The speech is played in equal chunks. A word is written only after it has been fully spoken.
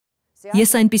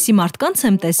Ես այնպիսի մարդկանց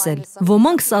եմ տեսել,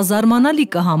 ոմանք սա զարմանալի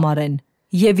կհամարեն,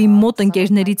 եւ իմ մոտ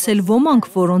ընկերներից էլ ոմանք,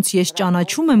 որոնց ես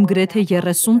ճանաչում եմ գրեթե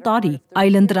 30 տարի,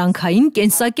 այլընտրանքային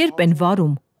կենսակերպ են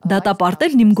վարում։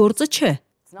 Դատապարտելն իմ գործը չէ,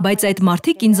 բայց այդ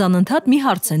մարդիկ ինձ անընդհատ մի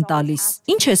հարց են տալիս.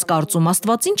 Ինչ ես կարծում,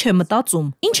 Աստված ինչ է մտածում,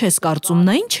 ինչ ես կարծում,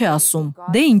 նա ինչ է ասում,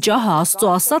 դե ինչ ահա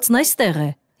Աստծո ասածն այստեղ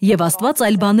է։ Եվ Աստված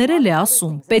այլ բաներ էլ է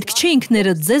ասում։ Պետք չէ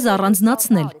ինքներդ ձեզ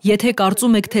առանձնացնել։ Եթե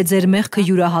կարծում եք, թե ձեր մեղքը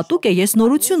յուրահատուկ է, ես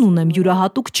նորություն ունեմ,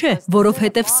 յուրահատուկ չէ,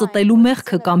 որովհետև ստելու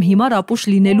մեղքը կամ հիմար ապուշ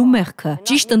լինելու մեղքը։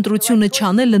 Ճիշտ ընտրությունը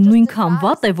չանելը նույնքան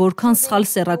վատ է, որքան սխալ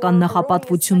սեռական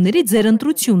նախապատվությունների ձեր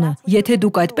ընտրությունը։ Եթե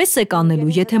դուք այդպես եք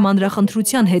անելու, եթե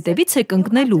մանրախնդրության հետևից եք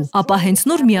ընկնելու, ապա հենց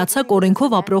նոր միացակ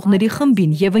օրենքով ապրողների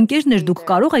խմբին եւ ընկերներ, դուք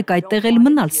կարող եք այդտեղ էլ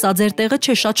մնալ։ Սա ձեր տեղը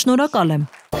չէ, շատ շնորհակալ եմ։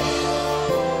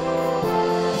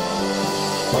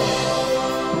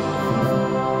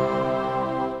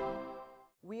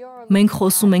 Մենք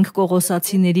խոսում ենք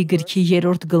Կողոսացիների գրքի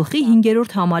 3-րդ գլխի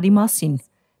 5-րդ համարի մասին։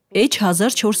 H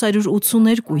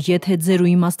 1482, եթե ձեր ու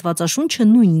իմ Աստվածաշունչը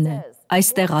նույնն է։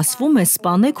 Այստեղ ասվում է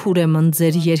սպանեք ուրեմն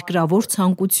ձեր երկրավոր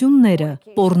ցանկությունները,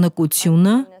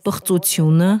 պոռնկությունը,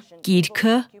 պղծությունը,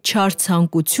 կիրքը, չար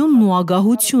ցանկությունն ու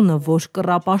ագահությունը, որ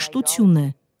կռապաշտություն է,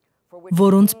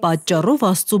 որոնց պատճառով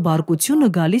Աստծո բարկությունը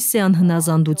գալիս է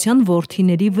անհնազանդության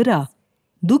որդիների վրա։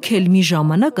 Դուք էլ մի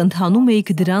ժամանակ ընթանում էիք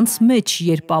դրանց մեջ,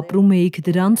 երբ ապրում էիք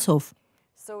դրանցով։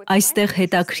 Այստեղ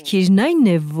հետաքրքիրն այն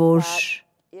է, որ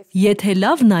եթե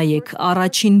լավ նայեք,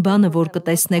 առաջին բանը, որ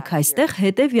կտեսնեք այստեղ,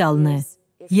 հետևյալն է։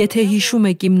 Եթե հիշում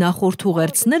եք իմ նախորդ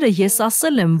ուղերձները, ես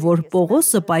ասել եմ, որ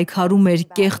Պողոսը պայքարում էր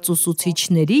կեղծ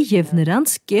ուսուցիչների եւ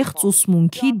նրանց կեղծ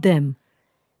ուսմունքի դեմ։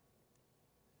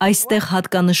 Այստեղ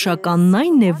հատկանշականն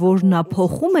այն է, որ նա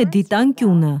փոխում է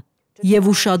դիտանկյունը եւ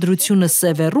ուշադրությունը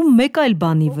սևեռում մեկ այլ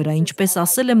բանի վրա, ինչպես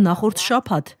ասել եմ նախորդ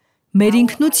շաբաթ, մեր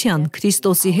ինքնության,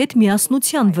 Քրիստոսի հետ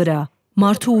միասնության վրա։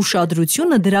 Մարդու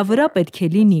ուշադրությունը դրա վրա պետք է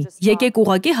լինի։ Եկեք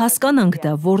ուղղակի հասկանանք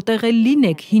դա, որտեղ էլ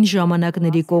լինեք հին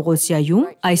ժամանակների Կողոսիայում,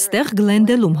 այստեղ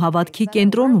Գլենդելում, հավատքի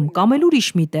կենտրոնում կամ էլ ուրիշ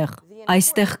միտեղ։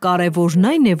 Այստեղ կարևորն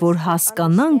այն է, որ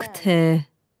հասկանանք, թե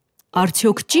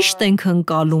արդյոք ճիշտ ենք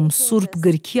ընկալում Սուրբ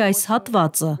գրքի այս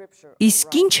հատվածը։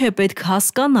 Իսկ ինչ է պետք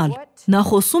հասկանալ։ Նա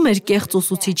խոսում էր կեղծ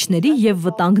ուսուցիչների եւ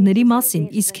վտանգների մասին,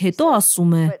 իսկ հետո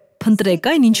ասում է. փնտրեք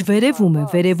այն, ինչ վերևում է,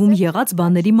 վերևում եղած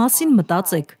բաների մասին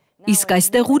մտածեք։ Իսկ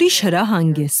այստեղ ուրիշ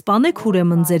հրահանգ է, սպանեք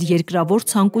ուրեմն ձեր երկրավոր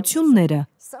ցանկությունները։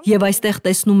 Եվ այստեղ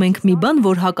տեսնում ենք մի բան,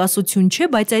 որ հակասություն չէ,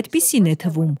 բայց այդպիսին է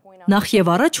թվում։ Նախ եւ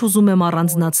առաջ ուզում եմ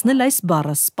առանձնացնել այս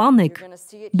բառը՝ սպանեք։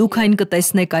 Դուք այն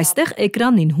կտեսնեք այստեղ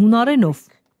էկրանին հունարենով։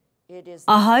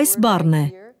 Ահա այս բառն է.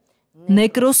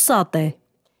 նեկրոսատ է։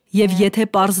 Եվ եթե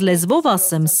պարզ լեզվով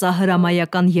ասեմ, սա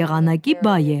հրամայական եղանակի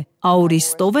բայ է,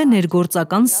 աորիստով է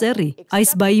ներգործական սեռի։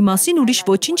 Այս բայի մասին ուրիշ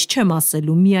ոչինչ չեմ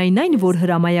ասելու, միայն այն, որ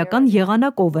հրամայական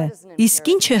եղանակով է։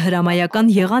 Իսկ ինչ է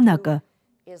հրամայական եղանակը։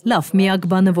 Լավ, միակ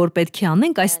բանը, որ պետք է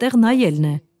անենք, այստեղ նայելն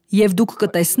է։ Եվ դուք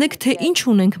կտեսնեք, թե ինչ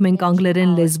ունենք մենք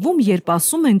անգլերեն լեզվում, երբ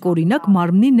ասում ենք օրինակ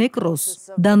մարմնի նեկրոս։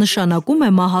 Դա նշանակում է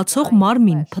մահացող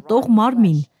մարմին, փտող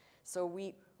մարմին։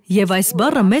 Եվ այս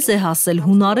բառը մեզ է հասել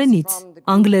հունարենից։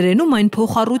 Անգլերենում այն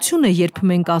փոխառություն է, երբ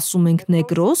մենք ասում ենք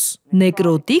նեկրոս,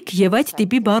 նեկրոտիկ եւ այդ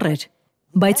տիպի բառեր։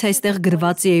 Բայց այստեղ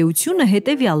գրվածի էությունը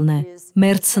հետևյալն է.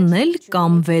 մեռցնել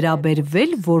կամ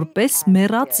վերաբերվել որպես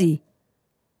մեռածի։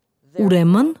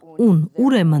 Ուրեմն,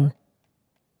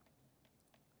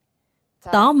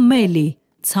 տամելի,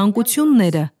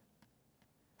 ցանկությունները։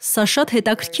 Սա շատ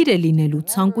հետաքրքիր է լինելու,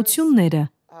 ցանկությունները։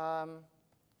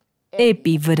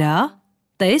 Էպի վրա,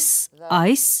 տես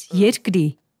այս երկրի։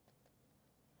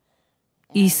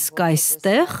 Իսկ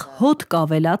այստեղ հոդ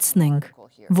կավելացնենք,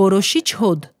 որոշիչ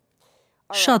հոդ։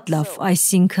 Շատ լավ,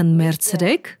 այսինքն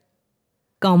մեռցրեք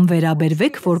կամ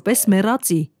վերաբերվեք որպես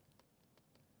մեռածի։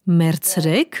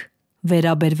 Մեռցրեք,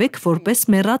 վերաբերվեք որպես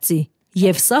մեռածի։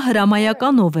 Եվ սա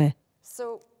հրամայականով է։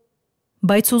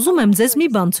 Բայց ուզում եմ ձեզ մի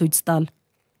բան ցույց տալ։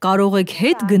 Կարող եք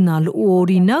հետ գնալ ու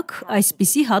օրինակ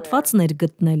այսպիսի հատվածներ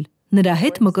գտնել։ Նրա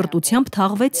հետ մկրտությամբ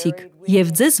թաղվեցիք եւ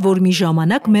ձեզ, որ մի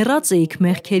ժամանակ մեռած էիք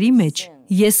մեղքերի մեջ։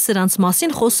 Ես սրանց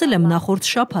մասին խոսել եմ նախորդ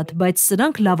շաբաթ, բայց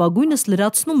սրանք լավագույնս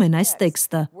լրացնում են այս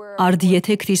տեքստը։ Արդ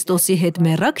եթե Քրիստոսի հետ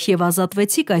մեռաք եւ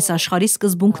ազատվեցիք այս աշխարհի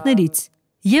սկզբունքներից։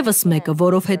 Եվս մեկը,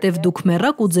 որովհետև դուք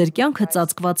մեռաք ու ձեր կյանքը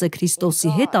ծածկված է Քրիստոսի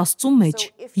հետ Աստծու մեջ։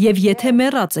 Եվ եթե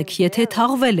մեռած եք, եթե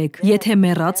թաղվել եք, եթե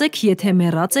մեռած եք, եթե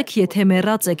մեռած եք, եթե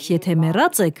մեռած եք, եթե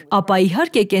մեռած եք, ապա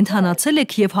իհարկե կենդանացել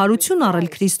եք եւ հարություն առել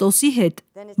Քրիստոսի հետ։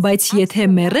 Բայց եթե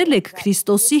մեռել եք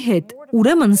Քրիստոսի հետ,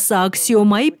 ուրեմն սա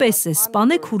աքսիոմայի պես է,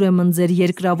 սպանեք ուրեմն ձեր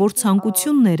երկրավոր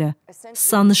ցանկությունները։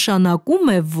 Սա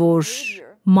նշանակում է, որ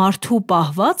մարդու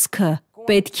պահվածքը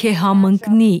պետք է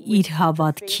համընկնի իր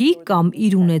հավատքի կամ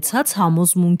իր ունեցած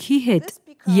համոզմունքի հետ։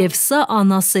 Եվ սա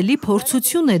անասելի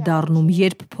փորձություն է դառնում,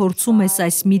 երբ փորձում ես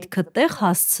այս միտքը տեղ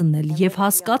հասցնել եւ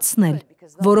հասկացնել,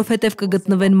 որովհետեւ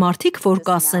կգտնվեն մարդիկ, որ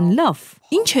կասեն՝ լավ,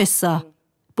 ինչ է սա։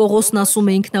 Պողոսն ասում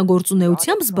է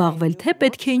ինքնագործունեությամբ զբաղվել, թե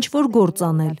պետք է ինչ-որ գործ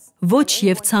անել։ Ոչ,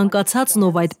 եւ ցանկացածն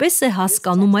ով այդպես է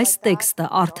հասկանում այս տեքստը,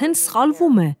 արդեն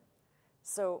սխալվում է։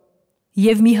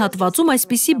 Եվ մի հատվածում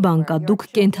այսպիսի բան կա՝ դուք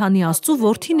կենդանի Աստծու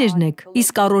որդիներն եք,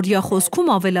 իսկ առօրյա խոսքում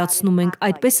ավելացնում ենք՝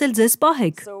 այդպես էլ ձեզ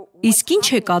պահեք։ Իսկ ինչ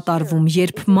է կատարվում,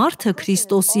 երբ մարդը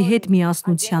Քրիստոսի հետ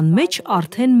միասնության մեջ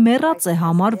արդեն մեռած է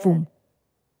համարվում։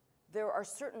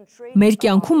 Մեր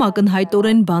կյանքում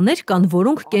ակնհայտորեն բաներ կան,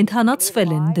 որոնք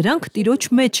կենդանացվել են, դրանք Տիրոջ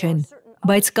մեջ են,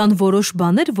 բայց կան որոշ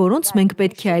բաներ, որոնց մենք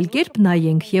պետք է այլ կերպ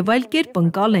նայենք եւ այլ կերպ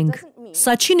ընկալենք։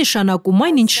 Սա չի նշանակում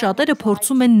այն, ինչ շատերը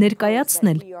փորձում են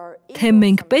ներկայացնել, թե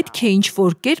մենք պետք է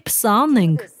ինչ-որ կերպ սա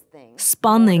անենք,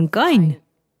 սպանենք այն,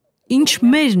 ինչ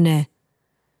մերն է,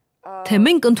 թե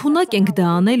մենք ընդունակ ենք դա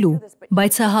անելու,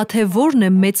 բայց ահա թե որն է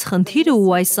մեծ խնդիրը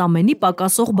ու այս ամենի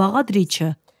պակասող բաղադրիչը։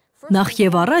 Նախ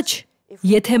եւ առաջ,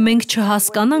 եթե մենք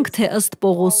չհասկանանք, թե ըստ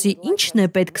Պողոսի ինչն է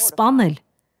պետք սպանել,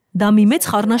 դա մի մեծ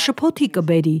խառնաշփոթի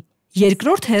կբերի։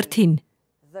 Երկրորդ հերթին,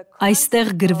 այստեղ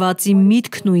գրվածի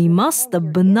միտքն ու իմաստը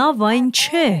բնավ այն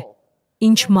չէ,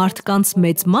 ինչ մարդկանց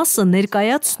մեծ մասը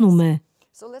ներկայացնում է։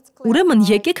 Ուրեմն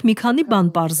եկեք մի քանի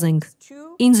բան պարզենք։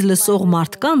 Ինձ լսող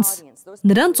մարդկանց,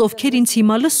 նրանց, ովքեր ինձ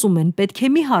հիմա լսում են, պետք է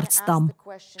մի հարց տամ։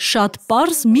 Շատ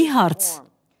պարզ մի հարց։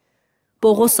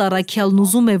 Պողոս առաքյալն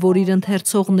ուզում է, որ իր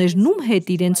ընթերցողներն ում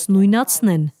հետ իրենց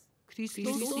նույնացնեն։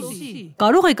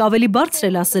 Կարող եք ավելի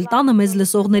բարձր ասել տանը մեզ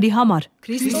լսողների համար։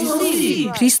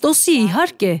 Քրիստոսի,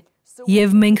 իհարկե։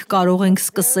 Եվ մենք կարող ենք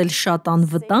սկսել շատ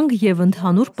անվտանգ եւ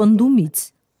ընդհանուր պնդումից։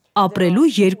 Ապրելու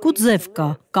երկու ձև կա։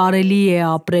 Կարելի է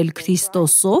ապրել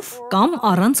Քրիստոսով կամ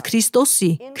առանց Քրիստոսի։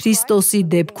 Քրիստոսի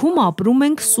դեպքում ապրում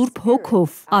ենք Սուրբ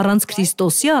Հոգով, առանց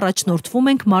Քրիստոսի առաջնորդվում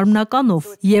ենք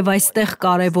մարմնականով։ Եվ այստեղ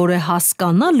կարևոր է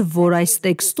հասկանալ, որ այս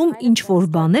տեքստում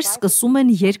ինչ-որ բաներ սկսում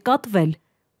են երկատվել։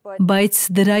 Բայց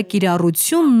դրա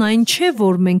կիրառությունն այն չէ,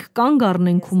 որ մենք կանգ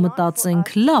առնենք ու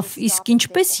մտածենք՝ լավ, իսկ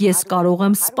ինչպես ես կարող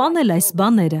եմ սպանել այս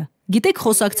բաները։ Գիտեք,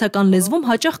 խոսակցական լեզվում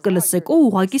հաճախ կլսեք,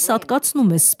 ուղղակի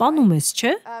սատկացնում ես, սպանում ես,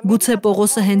 չէ՞։ Գուցե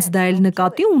Պողոսը հենց դա էլ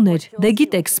նկատի ուներ։ Դե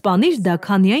գիտեք, սպանիր դա,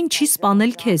 քանի այն չի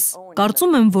սպանել քեզ։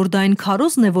 Կարծում եմ, որ դա այն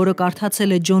քարոզն է, որը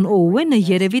կարդացել է Ջոն Օուենը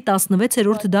երևի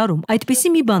 16-րդ դարում։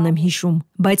 Այդպիսի մի բան եմ հիշում,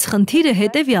 բայց խնդիրը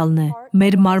հետևյալն է.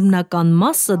 մեր մարմնական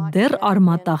մասը դեռ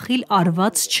արմատախիլ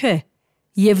արված չէ։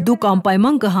 Եվ դուք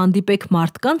անպայման կհանդիպեք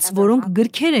մարդկանց, որոնք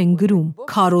գրքեր են գրում,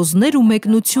 քարոզներ ու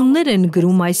մեկնություններ են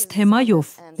գրում այս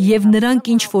թեմայով, եւ նրանք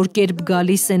ինչ-որ կերպ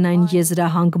գալիս են այն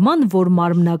եզրահանգման, որ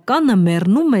մարմնականը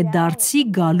մեռնում է դարձի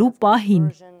գալու պահին,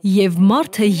 եւ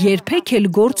մարդը երբեք էլ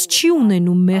գործ չի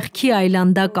ունենում մեղքի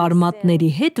այլանդակ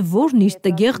արմատների հետ, որն իր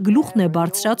տգեղ գլուխն է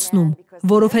բարձրացնում,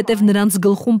 որովհետև նրանց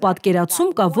գլխում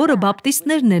պատկերացում կա, որը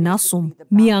բապտիստներն են ասում.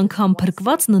 մի անգամ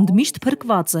փրկվածն ընդմիշտ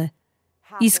փրկված է։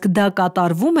 Իսկ դա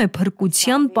կատարվում է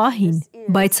փրկության պահին,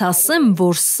 բայց ասեմ,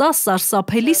 որ սա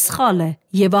սարսափելի սխալ է,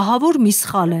 եւ ահա որ մի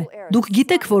սխալ է։ Դուք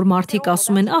գիտեք, որ մարդիկ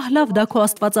ասում են, ահ լավ, դա քո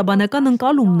աստվածաբանական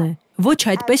ընկալումն է։ Ոչ,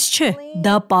 այդպես չէ,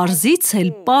 դա պարզից էլ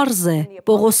պարզ է։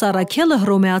 Պողոս առաքյալը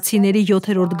Հռոմեացիների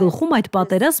 7-րդ գլխում այդ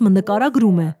պատերազմը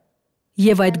նկարագրում է։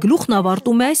 Եվ այդ գլուխն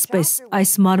ավարտում է այսպես.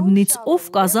 այս մարմնից ով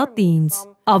կազատի ինձ։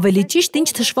 Ավելի ճիշտ, ինչ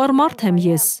թշվառ մարդ եմ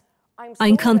ես։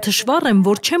 Այնքան թշվառ եմ,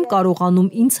 որ չեմ կարողանում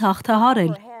ինձ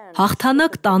հաղթահարել,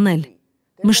 հաղթանակ տանել։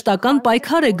 Մշտական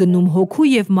պայքար է գնում հոգու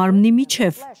եւ մարմնի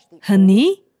միջև, հնի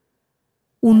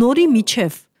ու նորի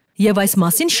միջև։ Եվ այս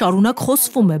մասին շարունակ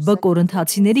խոսվում է Բ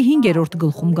Կորինթացիների 5-րդ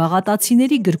գլխում,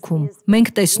 Գաղատացիների գրքում։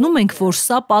 Մենք տեսնում ենք, որ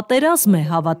սա պատերազմ է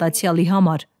հավատացյալի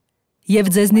համար։ Եվ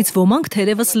ձեզնից ոմանք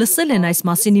թերևս լսել են այս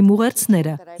մասին իմ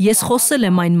ուղերձները։ Ես խոսել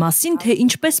եմ այն մասին, թե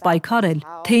ինչպես պայքարել,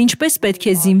 թե ինչպես պետք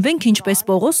է զինվենք, ինչպես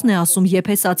Պողոսն է ասում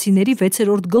Եփեսացիների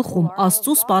 6-րդ գլխում,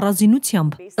 Աստծու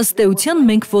սպառազինությամբ։ Ըստ էության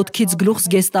մենք ոտքից գլուխ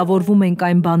զգեստավորվում ենք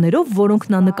այն բաներով, որոնք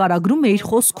նա նկարագրում է իր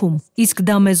խոսքում։ Իսկ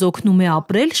դա մեզ օգնում է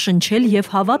ապրել, շնչել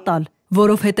եւ հավատալ,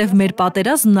 որովհետև մեր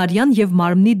պատերազմն արյան եւ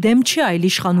մարմնի դեմ չէ, այլ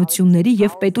իշխանությունների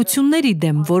եւ պետությունների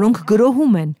դեմ, որոնք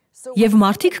գրոհում են։ Եվ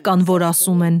մարդիկ կան, որ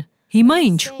ասում են. Հիմա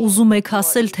ինչ, ուզում եք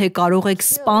ասել, թե կարող եք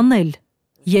սպանել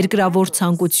երկրավոր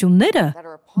ցանկությունները,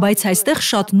 բայց այստեղ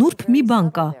շատ նուրբ մի բան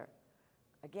կա։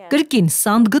 Կրկին,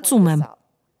 սա ընդգծում եմ։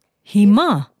 Հիմա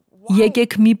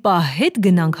եկեք մի պահ հետ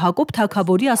գնանք Հակոբ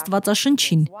թագավորի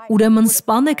Աստվածաշնչին, ուրեմն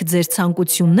սպանեք ձեր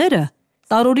ցանկությունները,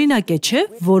 տարօրինակ է, չէ,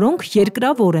 որոնք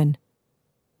երկրավոր են։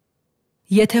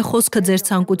 Եթե խոսքը ձեր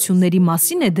ցանկությունների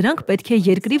մասին է, դրանք պետք է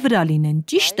երկրի վրա լինեն,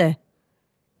 ճիշտ է։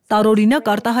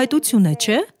 Տարօրինակ արտահայտություն է,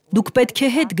 չէ՞։ Դուք պետք է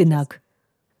հետ գնաք։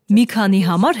 Մի քանի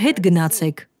համար հետ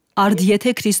գնացեք։ Արդ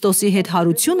եթե Քրիստոսի հետ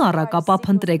հարություն առաք, ապա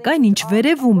փնտրեք այն, ինչ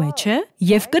վերևում է, չէ՞։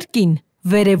 Եվ կրկին,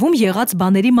 վերևում եղած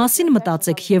բաների մասին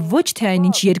մտածեք եւ ոչ թե այն,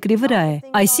 ինչ երկրի վրա է։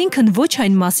 Այսինքն ոչ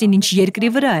այն մասին, ինչ երկրի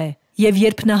վրա է։ Եվ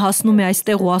երբ նա հասնում է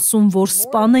այստեղ ու ասում, որ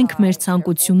սպանենք մեր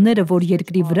ցանկությունները, որ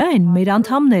երկրի վրա են, մեր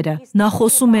անդամները, նա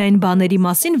խոսում է այն բաների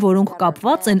մասին, որոնք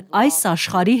կապված են այս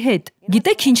աշխարհի հետ։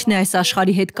 Գիտեք ինչն է այս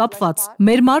աշխարհի հետ կապված։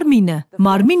 Մեր մարմինը,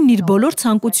 մարմինն իր բոլոր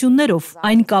ցանկություններով,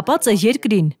 այն կապած է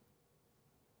երկրին։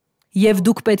 Եվ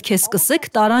դուք պետք է սկսեք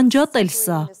տարանջատել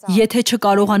սա։ Եթե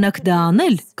չկարողանաք դա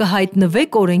անել,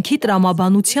 կհայտնվեք օրենքի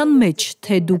տրամաբանության մեջ,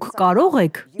 թե դուք կարող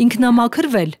եք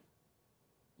ինքնամաքրվել։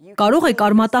 Կարող եք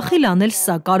արմատախիլ անել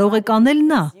սա, կարող եք անել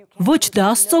նա։ Ոչ, դա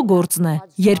Աստծո գործն է։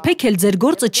 Երբեք էլ ձեր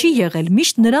գործը չի եղել,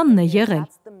 միշտ նրանն է եղել։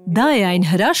 Դա է այն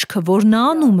հրաշքը, որ նա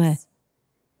անում է։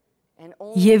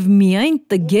 Եվ միայն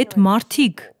տգետ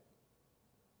մարդիկ,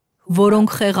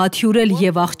 որոնք խեղաթյուրել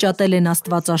եւ աղճատել են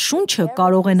Աստվածաշունչը,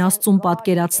 կարող են Աստծուն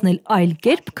պատկերացնել այլ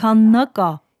կերպ, քան նա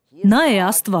կա։ Նա է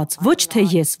Աստված, ոչ թե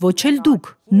ես, ոչ էլ դուք։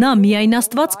 Նա միայն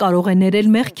Աստված կարող է ներել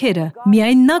մեղքերը,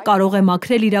 միայն նա կարող է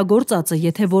մաքրել իրագործածը,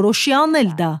 եթե որոշի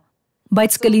անել դա։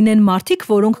 Բայց կլինեն մարդիկ,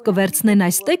 որոնք կվերցնեն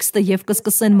այս տեքստը եւ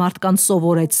կսկսեն մարդկանց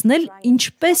սովորեցնել,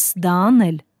 ինչպես դա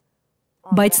անել։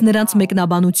 Բայց նրանց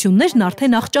մեկնաբանություններն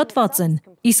արդեն աղճատված են,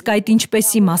 իսկ այդ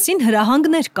ինչպեսի մասին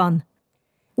հրահանգներ կան։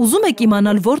 Ուզում եք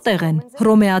իմանալ որտեղ են։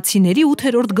 Հռոմեացիների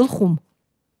 8-րդ գլխում։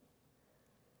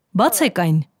 Բացեք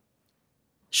այն։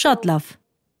 Շատ լավ։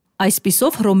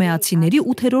 Այսպիսով Հռոմեացիների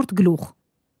 8-րդ գլուխ։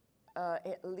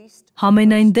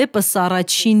 Համենայն դեպս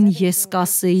առաջին ես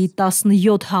կասեի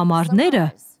 17 համարները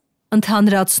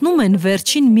ընդհանրացնում են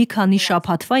վերջին մի քանի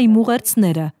շաբաթվա իմ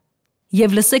ուղերձները։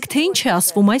 Եվ լսեք, թե ինչ է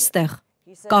ասվում այստեղ։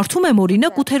 Կարդում եմ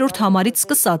օրինակ 8-րդ համարից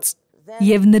սկսած։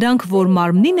 Եվ նրանք, որ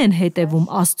մարմնին են հետևում,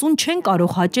 Աստծուն չեն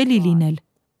կարող հաճելի լինել։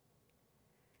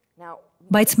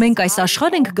 Բայց մենք այս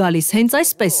աշխարհ ենք գալիս հենց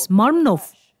այսպես, մարմնով։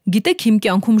 Գիտեք, իմ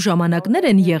կյանքում ժամանակներ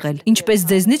են եղել, ինչպես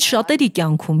ձեզնից շատերի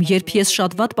կյանքում, երբ ես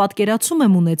շատ վատ պատկերացում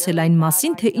եմ ունեցել այն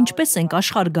մասին, թե ինչպես ենք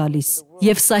աշխարհ գալիս։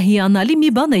 Եվ սա հիանալի մի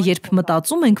բան է, երբ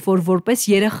մտածում ենք, որ որպես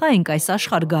երեխա ենք այս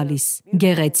աշխարհ գալիս։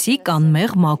 Գեղեցիկ,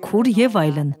 անմեղ, մաքուր եւ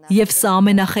այլն։ Եվ սա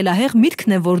ամենախելահեղ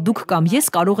միտքն է, որ դուք կամ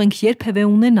ես կարող ենք երբևէ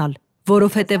ունենալ,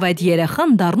 որովհետեւ այդ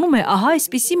երեխան դառնում է ահա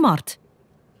այսպիսի մարդ։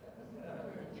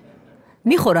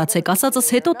 Մի խորացեք,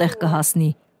 ասածս հետո տեղ կհասնի։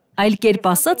 Այլ կերպ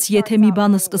ասած, եթե մի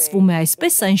բանը սկսվում է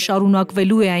այսպես, այն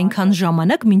շարունակվելու է այնքան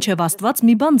ժամանակ, մինչև Աստված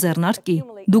մի բան ձեռնարկի։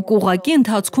 Դուք ուղղակի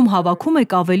ընթացքում հավաքում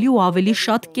եք ավելի ու ավելի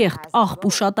շատ կեղտ, աղբ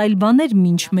ու շատ այլ բաներ,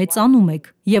 մինչ մեծանում եք։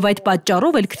 Եվ այդ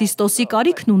պատճառով էլ Քրիստոսի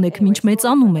կարիքն ունեք, մինչ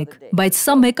մեծանում եք։ Բայց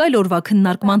սա մեկ այլ օրվա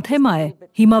քննարկման թեմա է։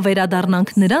 Հիմա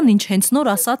վերադառնանք նրան, ինչ հենց նոր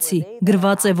ասացի։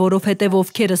 Գրված է, որովհետև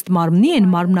ովքեր ըստ մարմնի են,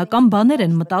 մարմնական բաներ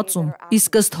են մտածում,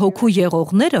 իսկ ըստ հոգու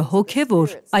եղողները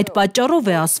հոգևոր։ Այդ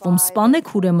պատճառով է ասվում.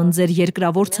 սպանեք ուրեմն ձեր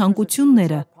երկրավոր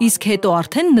ցանկությունները, իսկ հետո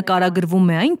արդեն նկարագրվում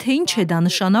է այն, թե ինչ է դա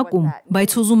նշանակում։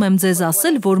 Բայց ուզում եմ ձեզ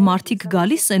ասել, որ մարդիկ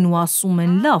գալիս են ու ասում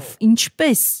են. լավ,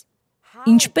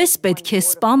 ինչպես պետք է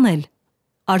սպանել։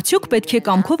 Արդյոք պետք է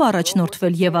կամքով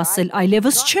առաջնորդվել եւ ասել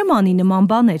այլևս չեմ անի նման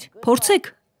բաներ։ Փորձեք։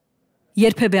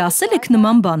 Երբևէ ասել եք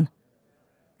նման բան։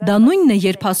 Դա նույնն է,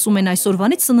 երբ ասում են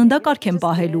այսօրվանից սննդակարգ եմ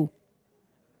պահելու։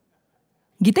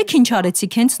 Գիտեք ինչ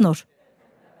արեցիք հենց նոր։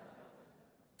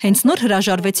 Հենց նոր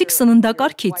հրաժարվեցիք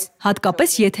սննդակարգից,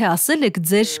 հատկապես եթե ասել եք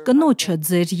ձեր կնոջը,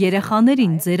 ձեր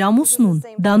երեխաներին, ձեր ամուսնուն։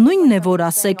 Դա նույնն է, որ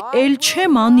ասեք «Էլ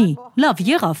չեմ անի»։ Լավ,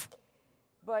 եղավ։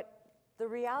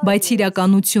 Բայց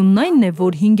իրականությունն այն է,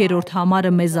 որ 5-րդ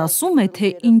համարը մեզ ասում է, թե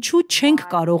ինչու չենք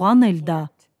կարող անել դա։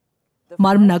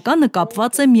 Մարմնականը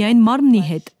կապված է միայն մարմնի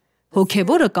հետ,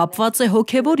 հոգևորը կապված է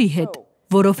հոգևորի հետ,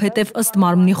 որովհետև ըստ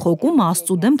մարմնի խոկումը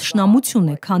Աստծու դեմ թշնամություն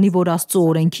է, քանի որ Աստծու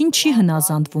օրենքին չի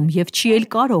հնազանդվում եւ չի էլ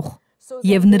կարող։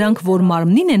 Եվ նրանք, որ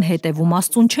մարմնին են հետևում,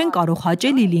 Աստծուն չեն կարող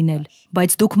հաճելի լինել։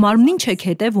 Բայց դուք մարմնին չեք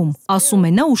հետևում, ասում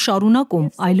է նա ու շարունակում,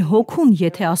 այլ հոգուն,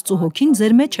 եթե Աստծու հոգին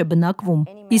ձեր մեջ է բնակվում։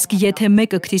 Իսկ եթե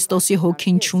մեկը Քրիստոսի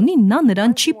հոգին չունի, նա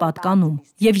նրան չի պատկանում։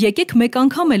 Եվ եկեք մեկ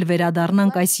անգամ էլ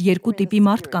վերադառնանք այս երկու տիպի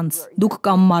մարդկանց։ Դուք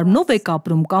կամ մարմնով եք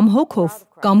ապրում, կամ հոգով,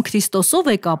 կամ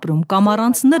Քրիստոսով եք ապրում, կամ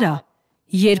առանց նրա։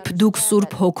 Երբ դուք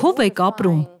Սուրբ Հոգով եք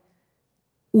ապրում,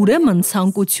 ուրեմն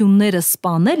ցանկությունները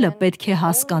սպանելը պետք է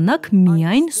հասկանաք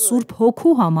միայն Սուրբ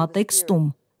Հոգու համատեքստում։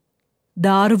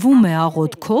 Դա արվում է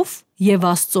աղոթքով եւ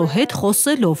Աստծո հետ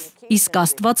խոսելով, իսկ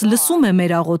Աստված լսում է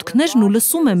մեր աղոթքներն ու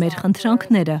լսում է մեր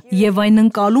խնդրանքները, եւ այն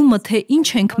ընկալումը, թե ինչ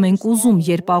ենք մենք ուզում,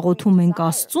 երբ աղոթում ենք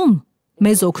Աստծուն,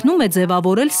 մեզ օգնում է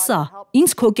ձևավորել սա.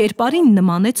 ինձ քո կերպարին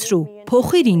նմանեցրու,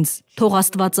 փոխիր ինձ, թող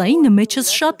Աստվածայինը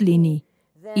մեջս շատ լինի։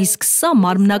 Իսկ սա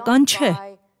մարմնական չէ։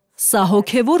 Սա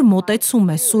հոգևոր մոտեցում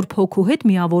է Սուրբ Հոգու հետ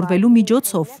միավորվելու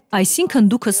միջոցով, այսինքն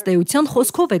դուք ըստեյության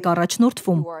խոսքով եք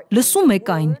առաջնորդվում, լսում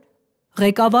եք այն,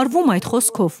 ղեկավարվում այդ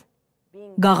խոսքով։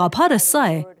 Գաղափարը սա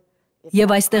է,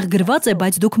 եւ այստեղ գրված է,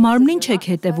 բայց դուք մարմնին չեք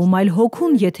հետևում, այլ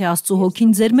հոգուն, եթե Աստծո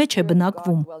հոգին ձեր մեջ է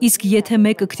բնակվում, իսկ եթե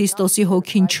մեկը Քրիստոսի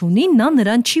հոգին չունի, նա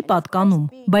նրան չի պատկանում,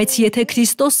 բայց եթե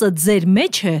Քրիստոսը ձեր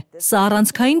մեջ է, սա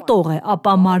առանցքային տող է,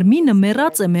 ապա մարմինը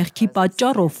մեռած է մեղքի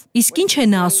պատճառով։ Իսկ ինչ է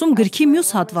նա ասում գրքի մյուս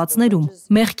հատվածներում։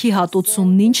 Մեղքի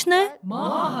հատուցումն ի՞նչն է։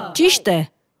 Մահը։ Ճիշտ է։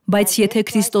 Բայց եթե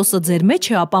Քրիստոսը ձեր մեջ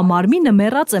է, ապա մարմինը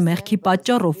մեռած է մեղքի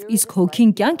պատճառով, իսկ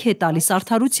հոգին կյանք է տալիս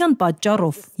արդարության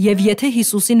պատճառով։ Եվ եթե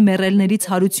Հիսուսին մեռելներից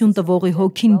հարություն տվողի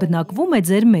հոգին բնակվում է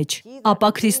ձեր մեջ, ապա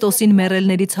Քրիստոսին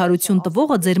մեռելներից հարություն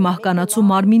տվողը ձեր մահկանացու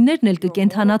մարմիններն էլ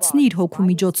կկենդանացնի իր հոգու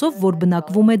միջոցով, որ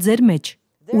բնակվում է ձեր մեջ։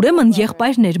 Ուրեմն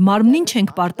եղբայրներ, մարմնին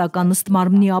չենք պարտական ըստ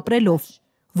մարմնի ապրելով,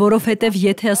 որովհետև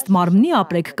եթե ըստ մարմնի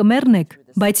ապրեք, կմեռնեք,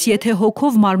 բայց եթե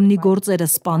հոգով մարմնի գործերը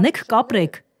սպանեք,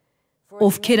 կապրեք։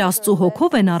 Ովքեր Աստծո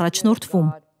հոգով են առաջնորդվում,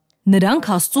 նրանք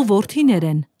Աստծո որդիներ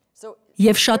են։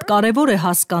 Եվ շատ կարևոր է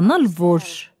հասկանալ, որ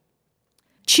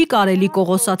չի կարելի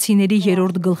Կողոսացիների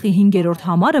 3:5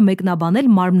 համարը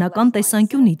մեկնաբանել մարմնական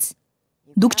տեսանկյունից։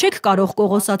 Դուք չեք կարող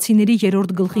Կողոսացիների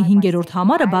 3:5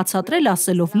 համարը բացատրել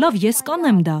ասելով, լավ, ես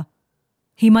կանեմ դա։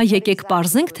 Հիմա եկեք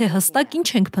պարզենք, թե հստակ ինչ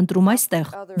ենք փնտրում այստեղ,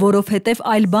 որովհետև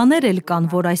այլ բաներ էլ կան,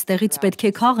 որ այստեղից պետք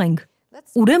է քաղենք։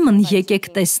 Ուրեմն եկեք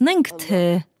տեսնենք, թե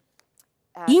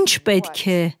ինչ պետք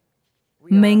է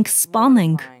մենք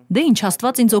սպանենք, դե ինչ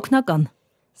Աստված ինձ օգնական։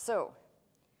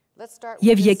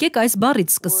 Եվ եկեք այս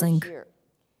բառից սկսենք։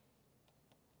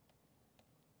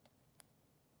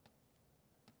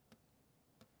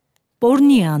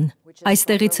 Պորնիան,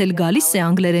 այստեղից էլ գալիս է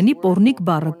անգլերենի պորնիկ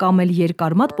բառը կամ էլ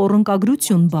երկարմատ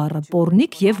պոռնկագրություն բառը,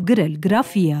 պորնիկ և գրել,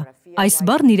 գրաֆիա։ Այս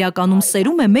բառն իրականում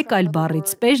սերում է մեկ այլ բառից,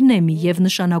 պերնեմի, և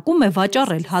նշանակում է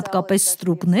վաճառել, հատկապես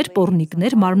ստրուկներ,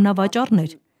 պոռնիկներ,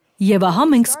 մարմնավաճառներ։ Եվ ահա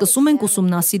մենք սկսում ենք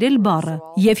ուսումնասիրել բառը,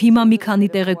 և հիմա մի քանի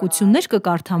տեղեկություններ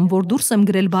կկարդամ, որ դուրս եմ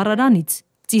գրել բառարանից։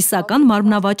 Ծիսական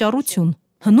մարմնավաճառություն։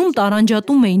 Հնում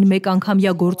տարանջատում էին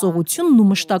մեկանգամյա գործողությունն ու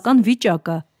մշտական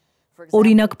վիճակը։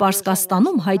 Օրինակ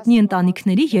Պարսկաստանում հայտնի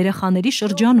ընտանիքների երեխաների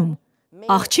շրջանում։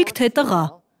 Աղջիկ թե տղա։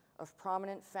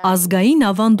 Ազգային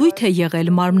ավանդույթ է եղել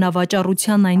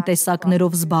մարմնավաճառության այն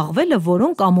տեսակներով զբաղվելը,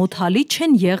 որոնք ամոթալի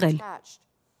չեն եղել։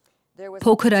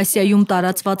 Փոքր Ասիայում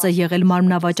տարածված է եղել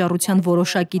մարմնավաճառության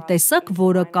որոշակի տեսակ,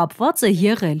 որը կապված է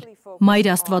եղել մայր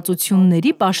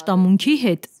աստվածությունների պաշտամունքի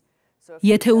հետ։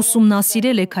 Եթե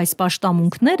ուսումնասիրել եք այս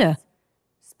պաշտամունքները,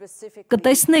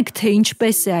 կտեսնեք, թե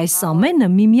ինչպես է այս ամենը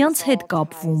միմյանց հետ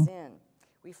կապվում։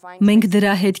 Մենք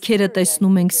դրա հետքերը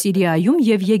տեսնում ենք Սիրիայում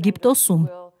և Եգիպտոսում,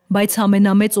 բայց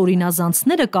ամենամեծ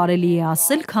օրինազանցները կարելի է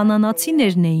ասել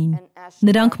քանանացիներն էին։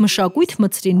 Նրանք մշակույթ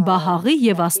մտցրին Բահաղի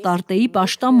և Աստարտեի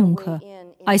պաշտամունքը։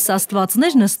 Այս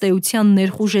աստվածներն ըստ էության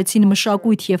ներխուժեցին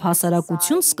մշակույթ և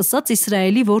հասարակություն սկսած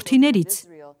Իսրայելի որդիներից։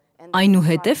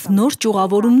 Այնուհետև նոր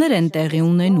ճյուղավորումներ են տեղի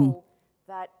ունենում։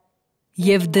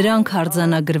 Եվ դրանք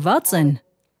արձանագրված են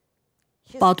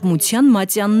պատմության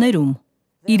մատյաններում։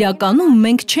 Իրականում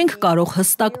մենք չենք կարող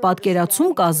հստակ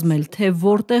պատկերացում կազմել, թե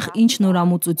որտեղ ինչ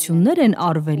նորամուծություններ են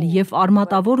արվել և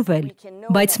արմատավորվել,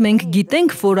 բայց մենք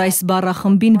գիտենք, որ այս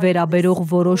բառախմբին վերաբերող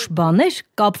որոշ բաներ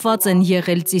կապված են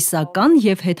եղել ծիսական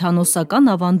և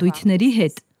հեթանոսական ավանդույթների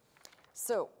հետ։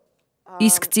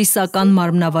 Իսկ ծիսական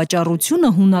մարմնավաճառությունը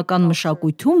հունական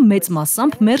մշակույթում մեծ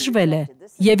մասամբ մերժվել է,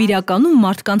 և իրականում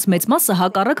մարդկանց մեծ մասը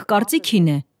հակառակ կարծիքին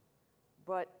է։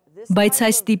 Բայց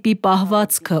այս տիպի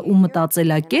պահվածքը ու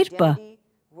մտածելակերպը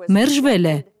մերժվել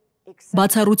է,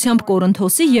 բացառությամբ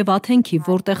Կորինթոսի և Աթենքի,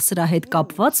 որտեղ սրա հետ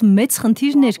կապված մեծ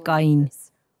խնդիրներ կային։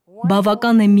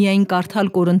 Բավական է միայն կարդալ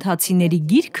Կորինթացիների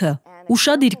գիրքը,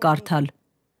 ուշադիր կարդալ,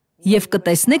 և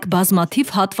կտեսնեք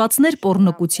բազմաթիվ հատվածներ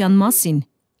պոռնկության մասին։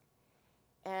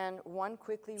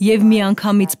 Եվ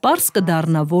միանգամից պարզ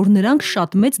կդառնա, որ նրանք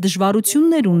շատ մեծ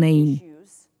դժվարություններ ունեին։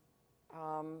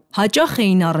 Հաճախ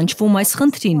էին առնչվում այս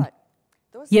խնդրին։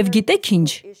 Եվ գիտեք ինչ,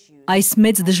 այս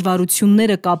մեծ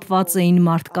դժվարությունները կապված էին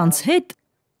մարդկանց հետ,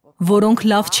 որոնք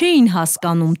լավ չէին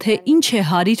հասկանում, թե ինչ է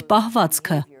հարիր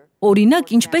պահվածքը,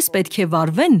 օրինակ ինչպես պետք է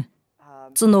վարվեն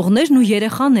ծնողներն ու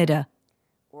երեխաները,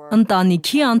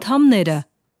 ընտանիքի անդամները,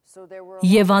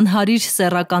 և անհարիր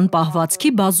սեռական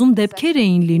պահվածքի բազում դեպքեր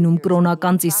էին լինում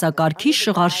կրոնական ծիսակարգի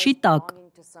շղարշի տակ,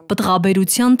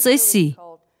 պտղաբերության ծեսի,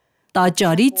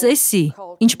 տաճարի ծեսի,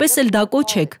 ինչպես էլ դա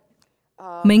կոչեք։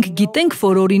 Մենք գիտենք,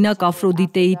 որ օրինակ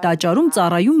Աֆրոդիտեի տաճարում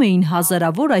ծառայում էին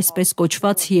հազարավոր այսպես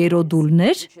կոչված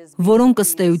հիերոդուլներ, որոնք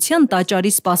ըստ էության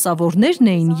տաճարի սպասավորներն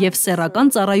էին և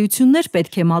սեռական ծառայություններ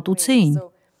պետք է մատուցեին։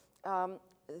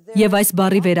 Եվ այս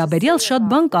բառի վերաբերյալ շատ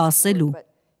բան կա ասելու։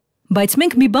 Բայց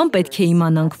մենք մի բան պետք է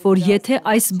իմանանք, որ եթե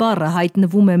այս բառը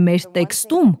հայտնվում է մեր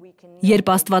տեքստում,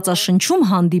 երբ Աստվածաշնչում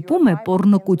հանդիպում է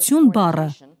պոռնկություն բառը,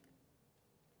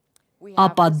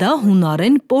 ապա դա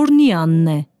հունարեն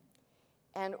պորնիանն է։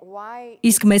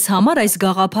 Իսկ մեզ համար այս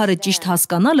գաղափարը ճիշտ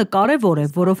հասկանալը կարևոր է,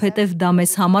 որովհետև դա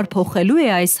մեզ համար փոխելու է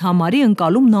այս համարի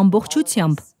ընկալումն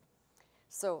ամբողջությամբ։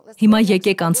 Հիմա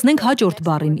եկեք անցնենք հաջորդ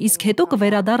բառին, իսկ հետո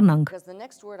կվերադառնանք։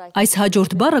 Այս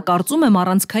հաջորդ բառը կարծում եմ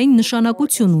առանցքային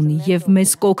նշանակություն ունի և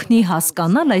մեզ կօգնի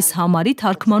հասկանալ այս համարի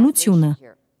թարգմանությունը։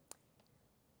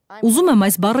 Ուզում եմ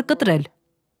այս բառը կտրել։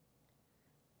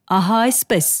 Ահա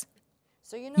այսպես։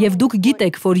 Եվ դուք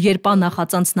գիտեք, որ երբ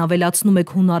նախածանցն ավելացնում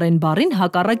եք հունարեն բառին,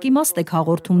 հակառակ իմաստ եք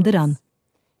հաղորդում դրան։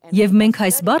 Եվ մենք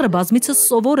այս բառը բազմիցս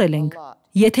սովորել ենք։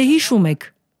 Եթե հիշում եք,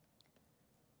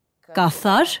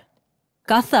 կաթար,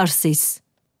 կաթարսիս։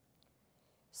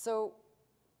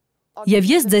 Եվ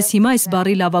ես ձեզ հիմա այս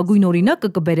բառի լավագույն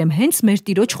օրինակը կբերեմ հենց մեր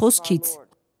Տիրոջ խոսքից։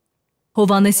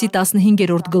 Հովհաննեսի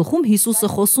 15-րդ գլխում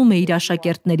Հիսուսը խոսում է իր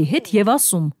աշակերտների հետ և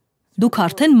ասում. «Դուք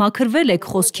արդեն մաքրվել եք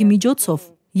խոսքի միջոցով»։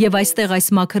 Եվ այստեղ այս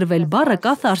մաքրվել բառը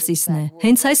կաթարսիսն է,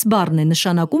 հենց այս բառն է,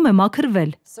 նշանակում է մաքրվել։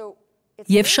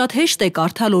 Եվ շատ հեշտ է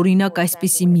կարդալ օրինակ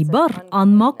այսպիսի մի բառ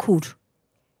անմաքուր,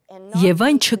 և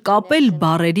այն չկապել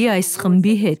բառերի այս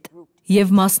խմբի հետ,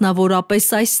 և մասնավորապես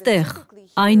այստեղ,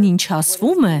 այն ինչ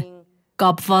ասվում է,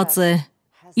 կապված է։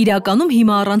 Իրականում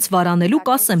հիմա առանց վարանելու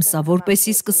կասեմ սա,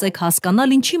 որպեսզի սկսեք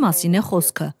հասկանալ ինչի մասին է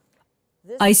խոսքը։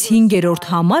 Այս 5-րդ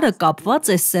համարը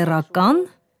կապված է սեռական,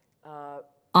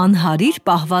 անհարիր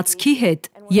պահվածքի հետ,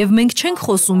 և մենք չենք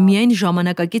խոսում միայն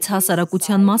ժամանակակից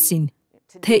հասարակության մասին,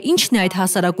 թե ինչն է այդ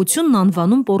հասարակությունն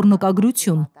անվանում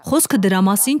պոռնկագրություն։ Խոսքը դրա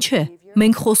մասին չէ։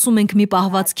 Մենք խոսում ենք մի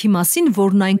պահվածքի մասին,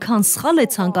 որն այնքան սխալ է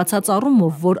ցանկացած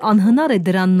առումով, որ անհնար է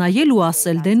դրան նայել ու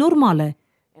ասել դե նորմալ է։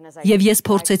 Եվ ես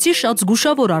փորձեցի շատ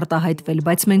զգուշավոր արտահայտվել,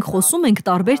 բայց մենք խոսում ենք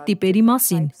տարբեր տիպերի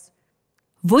մասին։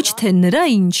 Ոչ թե նրա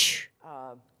ինչ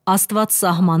Աստված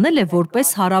սահմանել է որպես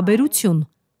հարաբերություն։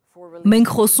 Մենք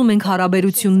խոսում ենք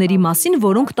հարաբերությունների մասին,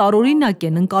 որոնք տարօրինակ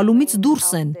են, ընկալումից դուրս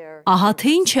են։ Ահա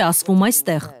թե ինչ է ասվում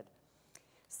այստեղ։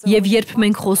 Եվ երբ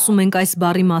մենք խոսում ենք այս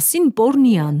բառի մասին,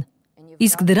 պորնիան,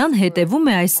 իսկ դրան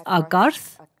հետևում է այս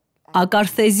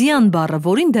ակարթեզիան բառը,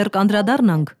 որին դեռ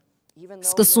կանդրադառնանք։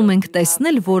 Սկսում ենք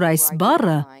տեսնել, որ այս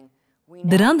բառը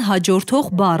դրան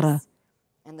հաջորդող բառը,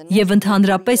 և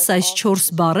ընդհանրապես այս 4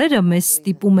 բառերը մեզ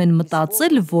ստիպում են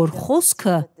մտածել, որ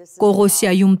խոսքը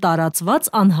Կողոսիայում տարածված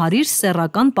անհարիր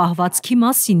սեռական պահվածքի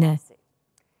մասին է։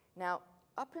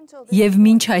 Եվ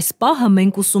մինչ այս պահը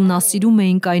մենք ուսումնասիրում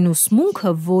էինք այն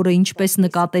ուսմունքը, որը, ինչպես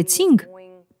նկատեցինք,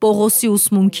 Պողոսի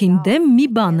ուսմունքին դեմ մի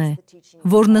բան է,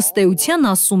 որ նստեության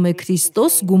ասում է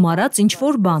Քրիստոս գումարած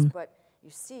ինչ-որ բան։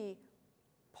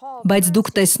 Բայց դուք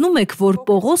տեսնում եք, որ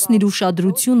Պողոսն իր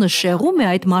ուշադրությունը շեղում է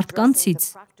այդ մարդկանցից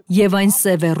և այն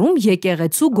սևեռում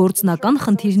եկեղեցու գործնական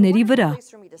խնդիրների վրա։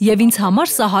 Եվ ինձ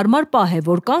համար սա հարմար պահ է,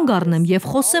 որ կանգ առնեմ և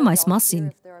խոսեմ այս մասին։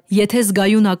 Եթե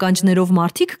զգայուն ականջներով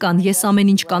մարդիկ կան, ես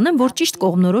ամեն ինչ կանեմ, որ ճիշտ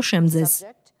կողմնորոշեմ ձեզ։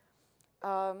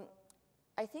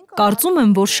 Կարծում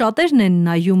եմ, որ շատերն են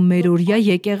նայում մերօրյա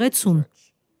եկեղեցուն։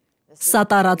 Սա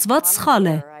տարածված սխալ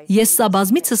է, ես սա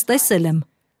բազմիցս տեսել եմ։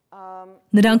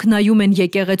 Նրանք նայում են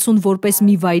եկեղեցուն որպես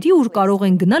մի վայրի, ուր կարող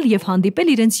են գնալ և հանդիպել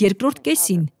իրենց երկրորդ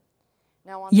կեսին։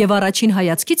 Եվ առաջին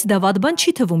հայացքից դա վատ բան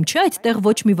չի թվում, չէ՞, այդտեղ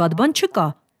ոչ մի վատ բան չկա։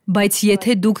 Բայց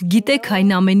եթե դուք գիտեք այն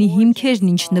ամենի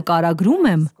հիմքերն, ինչ նկարագրում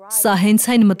եմ, սա հենց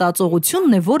այն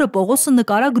մտածողությունն է, որը Պողոսը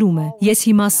նկարագրում է։ Ես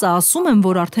հիմա սա ասում եմ,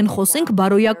 որ արդեն խոսենք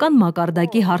բարոյական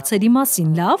մակարդակի հարցերի մասին,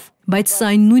 լավ, բայց սա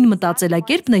այն նույն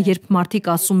մտածելակերպն է, երբ մարդիկ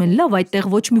ասում են, լավ, այդտեղ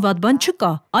ոչ մի վատ բան չկա։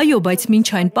 Այո, բայց մինչ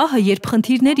այն պահը, երբ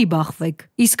խնդիրների բախվեք։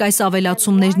 Իսկ այս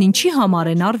ավելացումներն ինչի համար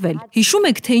են արվել։ Հիշում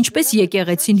եք, թե ինչպես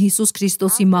եկեղեցին Հիսուս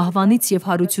Քրիստոսի մահվանից և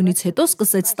հարությունից հետո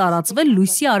սկսեց տարածվել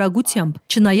լույսի արագությամբ,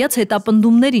 չնայած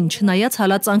հետապնդումներին, չնայած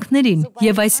հալածանքներին,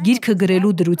 և այս գիրքը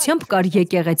գրելու դրությամբ կար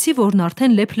եկեղեցի, որն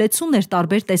արդեն լեփլեցուն էր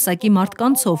տարբեր տեսակի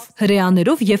մարդկանցով,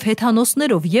 հրեաներով և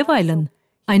հեթանոսներով և այլն։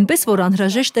 Այնպես, որ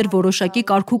անհրաժեշտ էր որոշակի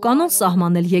կարգուկանոն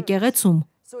սահմանել եկեղեցում։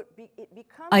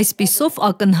 Այսպիսով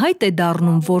ակնհայտ է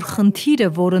դառնում, որ խնդիրը,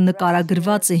 որը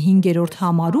նկարագրված է 5-րդ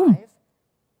համարում,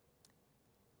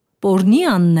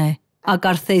 պորնիանն է,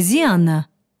 ակարթեզիանը,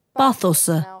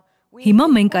 պաթոսը։ Հիմա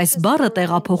մենք այս բառը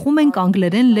տեղափոխում ենք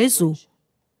անգլերեն լեզու։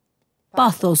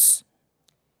 Պաթոս։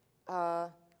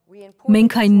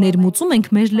 Մենք այն ներմուծում ենք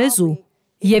մեր լեզու։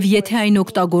 Եվ եթե այն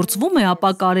օգտագործվում է, ապա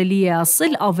կարելի է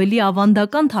ասել ավելի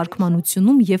ավանդական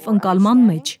թարգմանությունում և ընկալման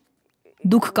մեջ։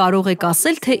 Դուք կարող եք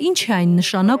ասել, թե ինչ է այն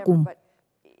նշանակում։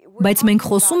 Բայց մենք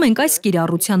խոսում ենք այս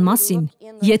կիրառության մասին։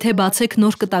 Եթե բացեք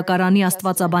նոր կտակարանի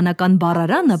աստվածաբանական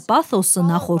բառարանը, պաթոսը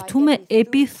նախորդում է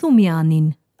էպիթումիանին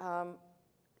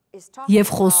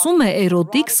և խոսում է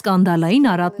էրոտիկ սկանդալային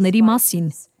արատների մասին,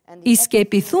 իսկ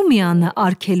էպիթումիանը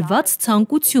արգելված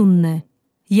ցանկությունն է,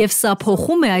 և սա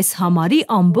փոխում է այս համարի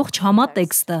ամբողջ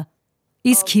համատեքստը։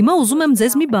 Իսկ հիմա ուզում եմ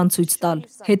ձեզ մի բան ցույց տալ,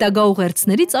 հետագա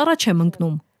ուղերձներից առաջ եմ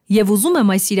ընկնում, և ուզում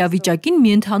եմ այս իրավիճակին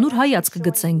մի ընդհանուր հայացք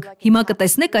գցենք։ Հիմա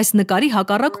կտեսնեք այս նկարի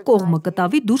հակառակ կողմը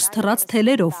կտավի դուրս թռած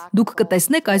թելերով, դուք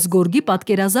կտեսնեք այս գորգի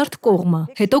պատկերազարդ կողմը,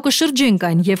 հետո կշրջենք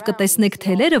այն և կտեսնեք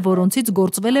թելերը, որոնցից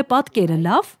գործվել է պատկերը,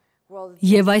 լավ։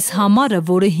 Եվ այս համարը,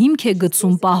 որը հիմք է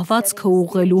գցում պահվածքը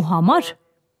ուղղելու համար,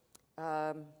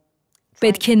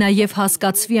 պետք է նաև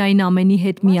հասկացվի այն ամենի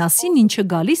հետ միասին, ինչը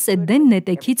գալիս է դեն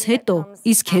նետեքից հետո,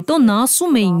 իսկ հետո նա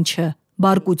ասում է ինչը.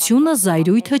 բարկությունը,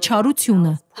 զայրույթը,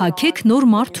 չարությունը, հագեք նոր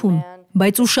մարդուն,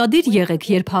 բայց ուշադիր եղեք,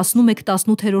 երբ հասնում եք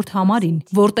 18-րդ համարին,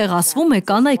 որտեղ ասվում է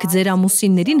կանայք ձեր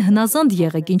ամուսիններին հնազանդ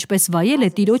եղեք, ինչպես վայել է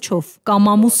Տիրոջով, կամ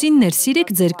ամուսիններ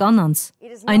սիրեք ձեր կանանց։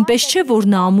 Այնպես չէ, որ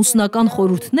նա ամուսնական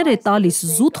խորհուրդներ է տալիս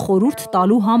զուտ խորհուրդ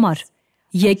տալու համար։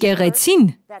 Եկեղեցին,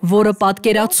 որը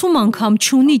պատկերացում անգամ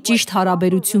չունի ճիշտ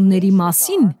հարաբերությունների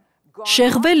մասին,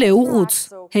 շեղվել է ուղուց,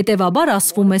 հետևաբար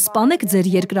ասվում է սպանեք ձեր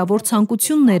երկրավոր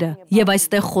ցանկությունները, և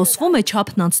այստեղ խոսվում է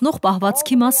չափն անցնող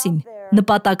պահվածքի մասին։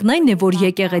 Նպատակն այն է, որ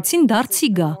եկեղեցին դարձի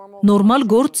գա, նորմալ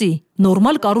գործի,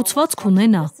 նորմալ կառուցվածք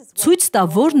ունենա, ցույց տա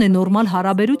որն է նորմալ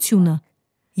հարաբերությունը։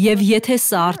 Եվ եթե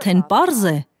սա արդեն պարզ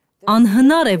է,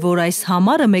 անհնար է, որ այս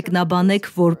համարը մեկնաբանեք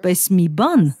որպես մի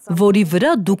բան, որի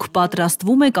վրա դուք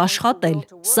պատրաստվում եք աշխատել,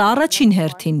 սա առաջին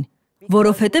հերթին,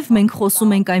 որովհետև մենք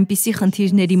խոսում ենք այնպիսի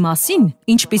խնդիրների մասին,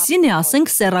 ինչպիսին է,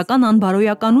 ասենք, սեռական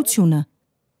անբարոյականությունը։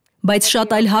 Բայց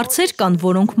շատ այլ հարցեր կան,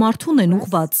 որոնք մարդուն են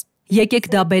ուղղված։ Եկեք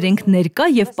դա բերենք ներկա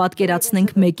և պատկերացնենք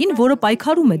մեկին, որը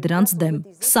պայքարում է դրանց դեմ։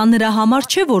 Սա նրա համար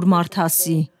չէ, որ մարդ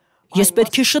ասի. ես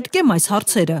պետք է շտկեմ այս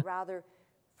հարցերը,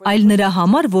 այլ նրա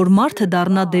համար, որ մարդը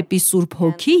դառնա դեպի Սուրբ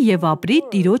Հոգի և ապրի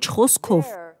Տիրոջ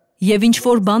խոսքով։ Եվ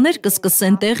ինչ-որ բաներ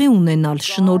կսկսեն տեղի ունենալ,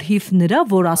 շնորհիվ նրա,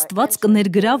 որ Աստված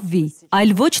կներգրավվի,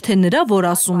 այլ ոչ թե նրա, որ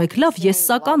ասում եք, լավ, ես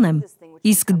սա կանեմ,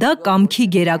 իսկ դա կամքի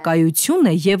գերակայություն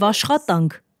է և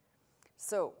աշխատանք։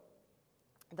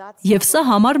 Եվ սա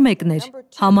համար մեկն էր,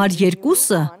 համար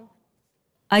երկուսը,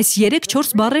 այս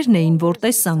 3-4 բառերն էին, որ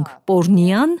տեսանք,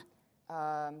 պորնիան,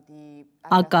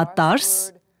 ակատարս,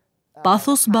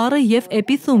 պաթոս բառը և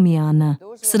էպիթումիանը,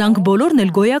 սրանք բոլորն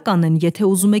էլ գոյական են, եթե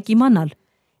ուզում եք իմանալ։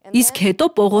 Իսկ հետո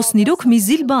Պողոսն իրոք մի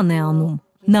զիլ բան է անում,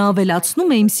 նա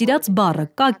ավելացնում է իմ սիրած բառը,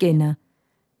 կակենը։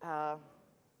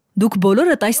 Դուք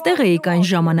բոլորդ այստեղ էիք այն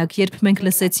ժամանակ, երբ մենք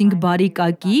լսեցինք բարի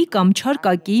կակիի կամ չար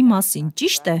կակիի մասին,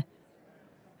 ճիշտ է։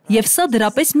 Եվ սա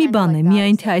դրապես մի բան է,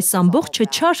 միայն թե այս ամբողջը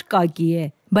չար կակի է,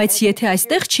 բայց եթե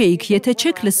այստեղ չէիք, եթե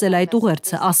չեք լսել այդ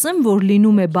ուղերձը, ասեմ, որ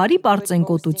լինում է բարի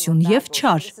պարծենկոտություն և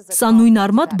չար։ Սա նույն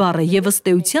արմատ բառ է և ըստ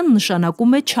էության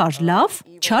նշանակում է չար, լավ,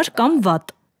 չար կամ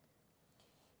վատ։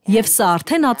 Եվ սա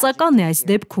արդեն ածական է այս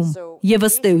դեպքում, և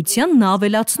ըստ էության նա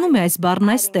ավելացնում է այս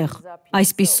բառն այստեղ։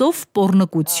 Այսպիսով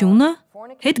պոռնկությունը,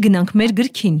 հետ գնանք մեր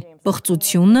գրքին,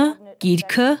 պղծությունը,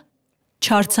 կիրքը,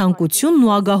 չարցանկությունն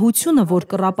ու ագահությունը, որ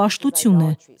կռապաշտություն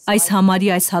է։ Այս համարի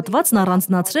այս հատվածն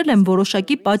առանձնացրել եմ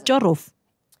որոշակի պատճառով։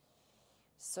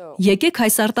 Եկեք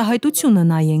այս արտահայտությունը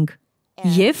նայենք։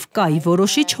 Եվ կայ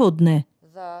որոշիչ հոդն է։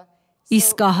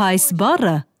 Իսկ ահա այս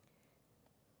բառը,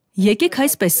 եկեք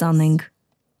այսպես անենք։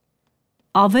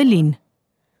 Ավելին,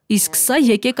 իսկ սա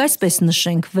եկեք այսպես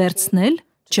նշենք, վերցնել,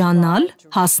 ճանալ,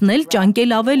 հասնել,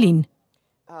 ճանկել ավելին,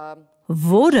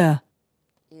 որը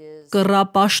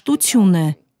կռապաշտություն է։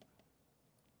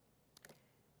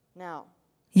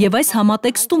 Եվ այս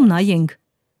համատեքստում նայենք,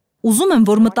 ուզում եմ,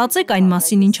 որ մտածեք այն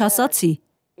մասին, ինչ ասացի,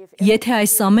 եթե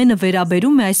այս ամենը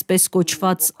վերաբերում է այսպես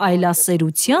կոչված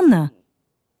այլասերությանը,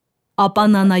 ապա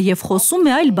նա նաև խոսում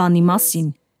է այլ բանի մասին,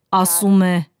 ասում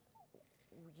է.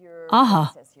 ահա,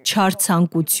 չար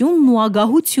ցանկությունն ու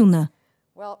ագահությունը,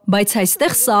 բայց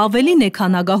այստեղ սա ավելին է,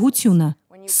 քան ագահությունը,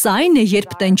 սա այն է,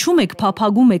 երբ տենչում եք,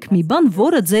 փափագում եք մի բան,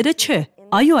 որը ձերը չէ,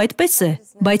 այո, այդպես է,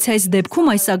 բայց այս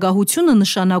դեպքում այս ագահությունը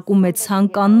նշանակում է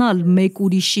ցանկանալ մեկ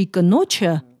ուրիշի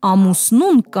կնոջը,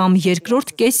 ամուսնուն կամ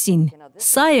երկրորդ կեսին,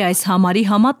 սա է այս համարի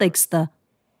համատեքստը։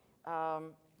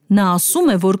 Նա ասում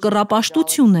է, որ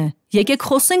կռապաշտություն է, եկեք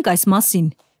խոսենք այս մասին,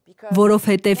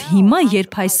 որովհետև հիմա,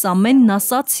 երբ այս ամենն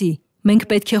ասացի, մենք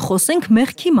պետք է խոսենք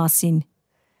մեղքի մասին,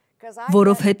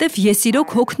 որովհետև ես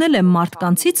իրոք հոգնել եմ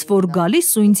մարդկանցից, որ գալիս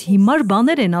ու ինձ հիմար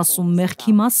բաներ են ասում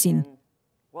մեղքի մասին։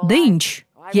 Դե ինչ,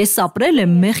 ես ապրել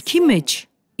եմ մեղքի մեջ,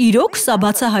 իրոք սա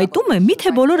բացահայտում է,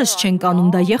 միթե բոլորս չենք անում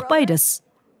դա եղբայրս։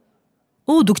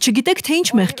 Օ, դուք չգիտեք, թե ինչ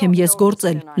մեղք եմ ես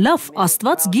գործել։ Լավ,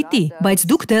 Աստված գիտի, բայց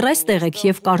դուք դեռ այստեղ եք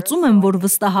եւ կարծում եմ, որ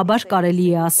վստահաբար կարելի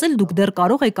է ասել, դուք դեռ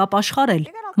կարող եք ապաշխարել։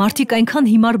 Մարդիկ այնքան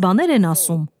հիմար բաներ են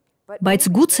ասում, բայց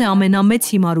գուցե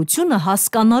ամենամեծ հիմարությունը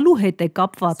հասկանալու հետ է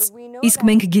կապված։ Իսկ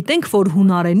մենք գիտենք, որ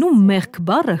հունարենում մեղք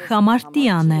բառը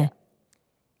խամարտիան է։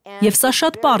 Եվ սա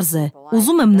շատ պարզ է։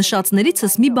 Ուզում եմ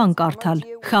նշածներիցս մի բան կարդալ։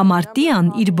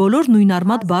 Խամարտիան իր բոլոր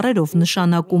նույնարմատ բառերով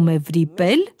նշանակում է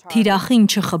վրիպել, թիրախին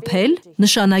չխփել,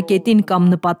 նշանակետին կամ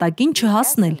նպատակին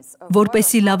չհասնել։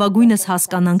 Որպեսզի լավագույնս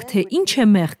հասկանանք, թե ինչ է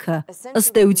մեղքը,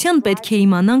 ըստ էության պետք է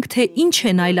իմանանք, թե ինչ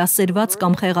են այլասերված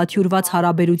կամ խեղաթյուրված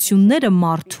հարաբերությունները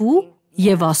մարդու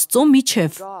եւ Աստծո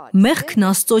միջև։ Մեղքն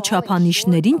Աստծո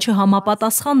չափանիշներին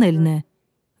չհամապատասխանելն է։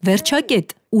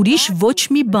 Վերջակետ, ուրիշ ոչ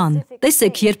մի բան։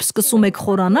 Տեսեք, երբ սկսում եք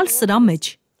խորանալ սրա մեջ,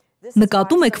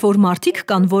 նկատում եք, որ մարդիկ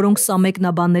կան, որոնք սա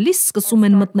մեկնաբանելիս սկսում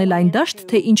են մտնել այն դաշտ,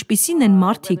 թե ինչպիսին են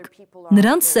մարդիկ,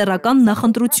 նրանց սեռական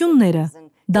նախընտրությունները,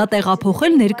 դա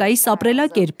տեղափոխել ներկայիս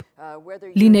ապրելակերպ։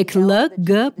 Լինեք Լ,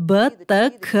 Գ, B, T,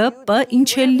 K, P, ինչ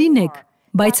էլ լինեք,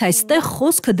 բայց այստեղ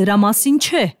խոսքը դրա մասին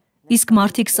չէ, իսկ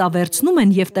մարդիկ սա վերցնում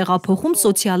են եւ տեղափոխում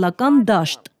սոցիալական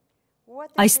դաշտ։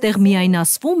 Այստեղ միայն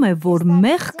ասվում է, որ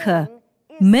մեղքը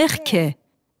մեղք է,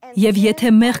 եւ եթե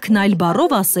մեղքն այլ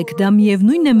բառով ասեք, դա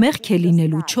միևնույն է մեղք է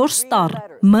լինելու 4 տառ,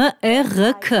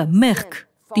 M-E-G-K, մեղք,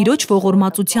 Տիրոջ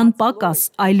ողորմածության պակաս,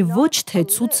 այլ ոչ թե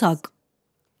ցուցակ։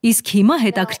 Իսկ հիմա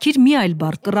հետաքրքիր մի այլ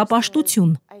բառ՝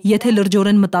 կռապաշտություն։ Եթե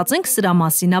լրջորեն մտածենք սրա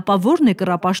մասին, ապա ո՞րն է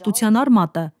կռապաշտության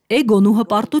արմատը։ Էգոն ու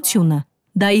հպարտությունը։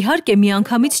 Դա իհարկե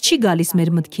միանգամից չի գալիս մեր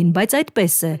մտքին, բայց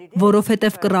այդպես է,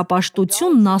 որովհետև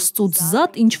կռապաշտությունն Աստծուց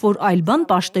զատ ինչ-որ այլ բան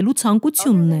պաշտելու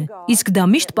ցանկությունն է, իսկ դա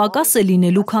միշտ պակաս է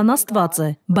լինելու, քան Աստված է,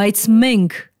 բայց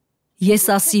մենք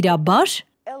եսասիրաբար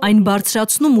այն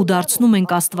բարձրացնում ու դարձնում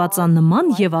ենք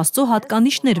աստվածանման եւ Աստծո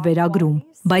հատկանիշներ վերագրում,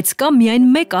 բայց կա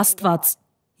միայն մեկ Աստված։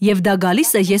 Եվ դա գալիս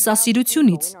է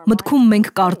եսասիրությունից։ Մտքում մենք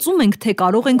կարծում ենք, թե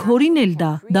կարող ենք հորինել դա,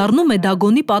 դառնում է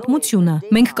Դագոնի պատմությունը։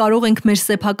 Մենք կարող ենք մեր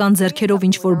սեփական ձեռքերով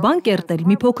ինչ-որ բան կերտել,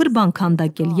 մի փոքր բան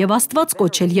քանդակել եւ Աստված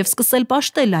կոչել եւ սկսել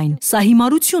պաշտել այն։ Սա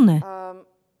հիմարություն է։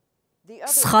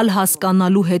 Սխալ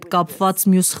հասկանալու հետ կապված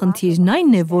մյուս խնդիրն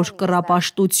այն է, որ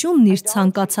կռապաշտությունն իր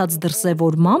ցանկացած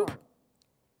դրսևորմամբ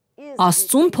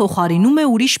Աստծուն փոխարինում է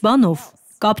ուրիշ բանով։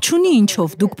 Կապ չունի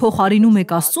ինչով, դուք փոխարինում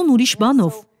եք Աստծուն ուրիշ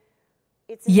բանով։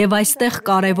 Եվ այստեղ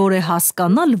կարևոր է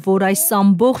հասկանալ, որ այս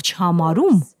ամբողջ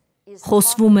համարում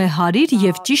խոսվում է հարիր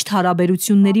եւ ճիշտ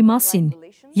հարաբերությունների մասին։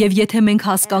 Եվ եթե մենք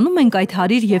հասկանում ենք այդ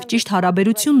հարիր եւ ճիշտ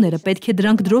հարաբերությունները, պետք է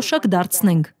դրանք դրոշակ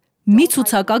դարձնենք։ Մի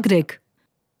ցուցակագրեք։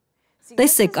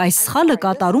 Տեսեք, այս սխալը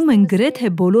կատարում են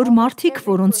գրեթե բոլոր մարդիկ,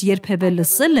 որոնց երբևէ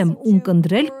լսել եմ,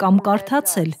 ունկնդրել կամ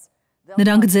կարդացել։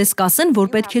 Նրանք ձեզ կասեն, որ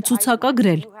պետք է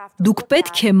ցուցակագրել։ Դուք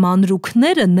պետք է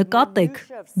մանրուքները նկատեք։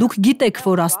 Դուք գիտեք,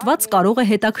 որ Աստված կարող է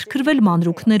հետաքրքրվել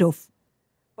մանրուքներով։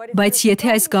 Բայց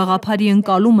եթե այս գաղափարի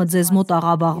ընկալումը ձեզ մոտ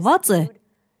աղավաղված է,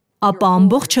 ապա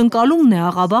ամբողջ ընկալումն է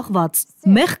աղավաղված։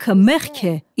 Մեղքը մեղք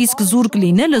է, իսկ զուրկ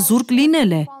լինելը զուրկ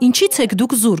լինել է։ Ինչի՞ց եք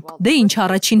դուք զուրկ։ Դե ինչ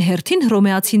առաջին հերթին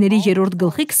Հռոմեացիների 3-րդ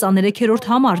գլխի 23-րդ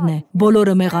համարն է։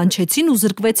 Բոլորը մեղանչեցին ու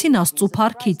զրկվեցին Աստծո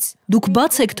փառքից։ Դուք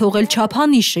բաց եք թողել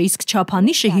չափանիշը, իսկ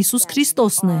չափանիշը Հիսուս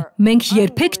Քրիստոսն է։ Մենք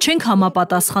երբեք չենք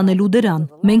համապատասխանելու դրան։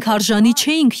 Մենք արժանի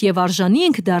չէինք եւ արժանի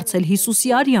ենք դարձել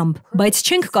Հիսուսի արյամբ, բայց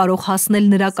չենք կարող հասնել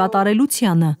նրա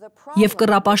կատարելությանը։ Եվ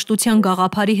կռապաշտության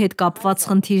գաղափարի հետ կապված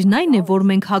խնդիրն այն է, որ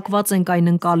մենք հակված ենք այն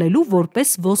ընկալելու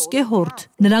որպես ոսկեհորդ։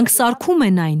 Նրանք սարքում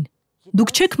են այն։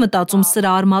 Դուք չեք մտածում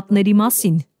սրա արմատների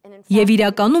մասին։ Եվ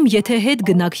իրականում, եթե հետ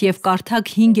գնաք եւ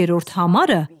կարդաք 5-րդ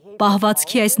համարը,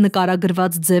 պահվածքի այս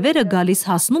նկարագրված ձևերը գալիս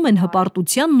հասնում են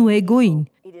հպարտությանն ու էգոին։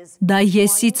 Դա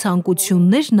եսի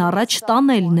ցանկություններն առաջ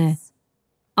տանելն է։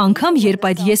 Անկամ երբ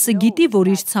այդ եսը գիտի, որ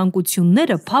իր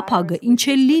ցանկությունները փափագը ինչ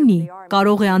էլ լինի,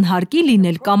 կարող է անհարկի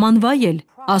լինել կամ անվայել,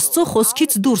 Աստծո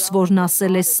խոսքից դուրս, որն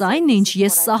ասել է սա այն է, ինչ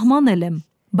ես սահմանել եմ,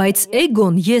 բայց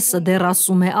էգոն եսը դեռ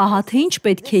ասում է, ահա թե ինչ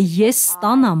պետք է ես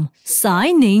ստանամ, սա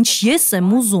այն է, ինչ ես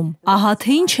եմ ուզում, ահա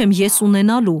թե ինչ եմ ես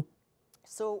ունենալու։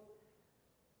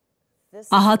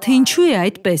 Ահա թե ինչու է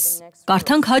այդպես։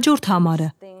 Կարդանք հաջորդ համարը,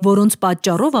 որոնց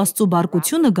պատճառով Աստծո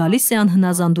բարկությունը գալիս է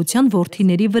անհնազանդության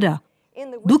որդիների վրա։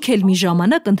 Դուք էլ մի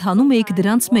ժամանակ ընթանում էիք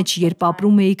դրանց մեջ, երբ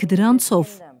ապրում էիք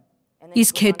դրանցով։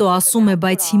 Իսկ հետո ասում է,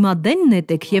 բայց հիմա դեն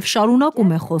նետեք եւ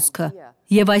շարունակում է խոսքը։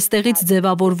 Եվ այստեղից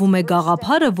ձևավորվում է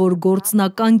գաղափարը, որ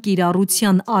գործնական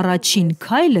կիրառության առաջին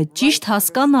քայլը ճիշտ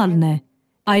հասկանալն է,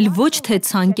 այլ ոչ թե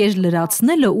ցանկեր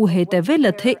լրացնելը ու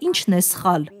հետևելը, թե ինչն է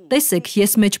սխալ։ Տեսեք,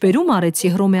 ես մեջբերում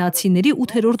արեցի Հռոմեացիների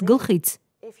 8-րդ գլխից։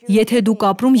 Եթե դուք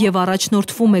ապրում եւ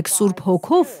առաջնորդվում եք Սուրբ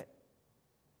Հոգով,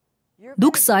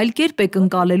 դուք սա այլ կերպ եք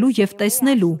ընկալելու եւ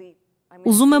տեսնելու։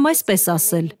 Ուզում եմ այսպես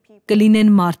ասել. կլինեն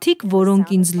մարդիկ,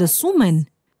 որոնք ինձ լսում են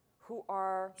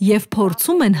և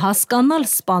փորձում են հասկանալ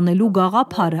սպանելու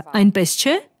գաղափարը, այնպես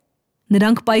չէ?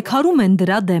 Նրանք պայքարում են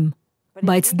դրա դեմ,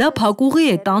 բայց դա փակուղի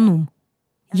է տանում։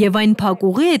 Եվ այն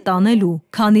փակուղի է տանելու,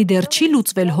 քանի դեռ չի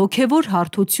լուծվել հոգևոր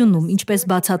հարթությունում, ինչպես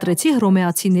բացատրեցի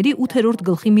Հռոմեացիների 8-րդ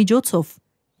գլխի միջոցով։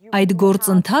 Այդ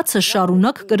գործընթացը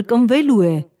շարունակ կրկնվելու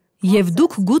է, և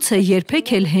դուք գուցե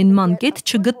երբեք էլ հենման կետ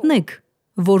չգտնեք,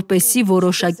 որպեսզի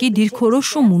որոշակի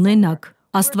դիրքորոշում ունենաք։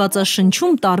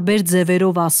 Աստվածաշնչում տարբեր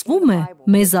ձևերով ասվում է,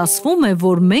 մեզ ասվում է,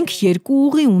 որ մենք երկու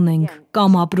ուղի ունենք,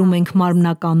 կամ ապրում ենք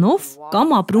մարմնականով,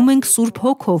 կամ ապրում ենք Սուրբ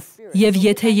Հոգով։ Եվ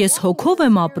եթե ես հոգով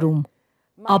եմ ապրում,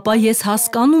 ապա ես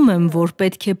հասկանում եմ, որ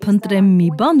պետք է փնտրեմ մի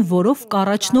բան, որով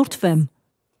կառաջնորդվեմ։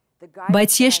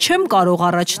 Բայց ես չեմ կարող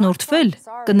առաջնորդվել,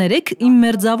 կներեք, իմ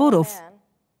մերձավորով։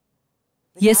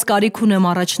 Ես կարիք ունեմ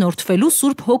առաջնորդվելու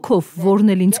Սուրբ Հոգով,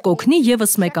 որն էլ ինձ կօգնի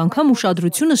ևս մեկ անգամ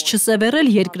ուշադրությունս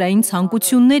չսևեռել երկրային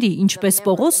ցանկությունների, ինչպես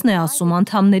Պողոսն է ասում,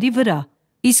 անդամների վրա։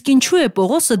 Իսկ ինչու է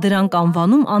Պողոսը դրանք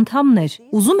անվանում անդամներ։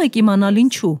 Ուզում եք իմանալ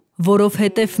ինչու։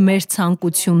 Որովհետև մեր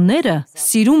ցանկությունները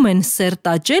սիրում են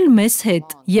սերտաճել մեզ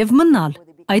հետ և մնալ։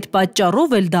 Այդ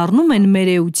պատճառով էլ դառնում են մեր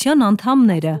էության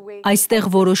անդամները։ Այստեղ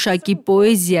որոշակի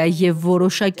պոեզիա և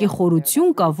որոշակի խորություն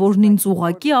կա, որն ինձ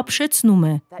ուղղակի ապշեցնում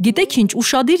է։ Գիտեք ինչ,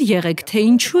 ուշադիր եղեք, թե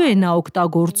ինչու է նա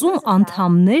օգտագործում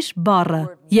անդամներ բառը։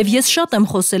 Եվ ես շատ եմ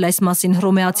խոսել այս մասին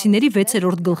Հռոմեացիների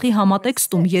 6-րդ գլխի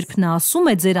համատեքստում, երբ նա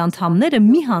ասում է ձեր անդամները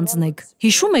մի հանձնեք։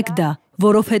 Հիշում եք դա,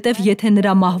 որովհետև եթե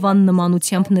նրա մահվան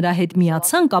նմանությամբ նրա հետ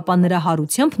միացանք, ապա նրա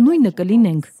հարությամբ նույնը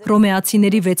կլինենք։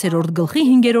 Հռոմեացիների 6-րդ գլխի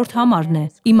 5-րդ համարն է։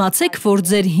 Իմացեք, որ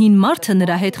ձեր հին մարդը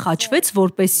նրա հետ խաչվեց,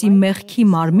 որպեսզի մեղքի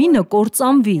մարմինը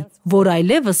կործանվի, որ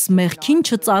այլևս մեղքին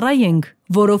չծառայենք,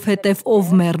 որովհետև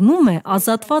ով մեռնում է,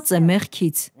 ազատված է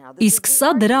մեղքից։ Իսկ սա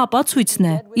դրա ապացույցն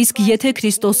է։ Իսկ եթե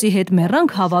Քրիստոսի հետ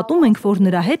մեռանք, հավատում ենք, որ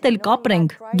նրա հետ էլ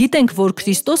կապրենք։ Գիտենք, որ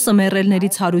Քրիստոսը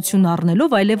մեռելներից հարություն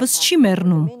առնելով այլևս չի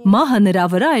մեռնում։ Մահը նրա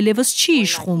վրա այլևս չի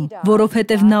իշխում,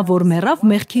 որովհետև նա, որ մեռավ,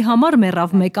 մեղքի համար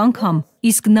մեռավ մեկ անգամ։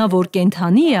 Իսկ նա, որ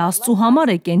կենդանի է, Աստծու համար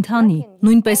է կենդանի։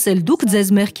 Նույնպես էլ դուք ձեզ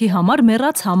մեղքի համար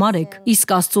մեռած համարեք,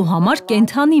 իսկ Աստծու համար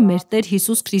կենդանի մեր Տեր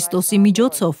Հիսուս Քրիստոսի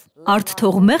միջոցով։ Արդ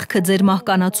թող մեղքը ձեր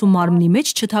մահկանացու մարմնի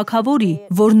մեջ չթագավորի,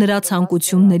 որ նրա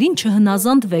ցանկություններին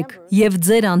չհնազանդվեք, և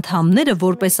ձեր անդամները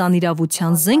որպես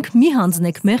անիրավության զենք մի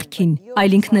հանձնեք մեղքին,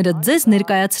 այլ ինքներդ ձեզ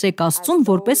ներկայացրեք Աստծուն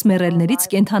որպես մեռելներից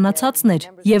կենդանացածներ,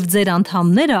 և ձեր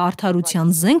անդամները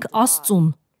արդարության զենք Աստծուն։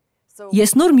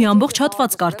 Ես նոր մի ամբողջ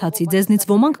հատված կարդացի, ձեզնից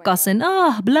ոմանք կասեն,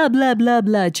 բլա բլա բլա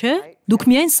բլա, չէ՞։ Դուք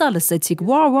միայն սա լսեցիք,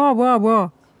 վա։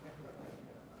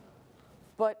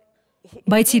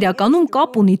 Բայց իրականում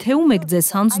կապ ունի, թե ում եք ձեզ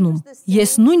հանձնում։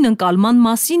 Ես նույն ընկալման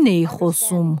մասին էի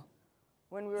խոսում,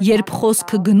 երբ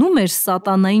խոսքը գնում էր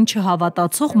սատանային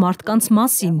չհավատացող մարդկանց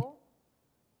մասին։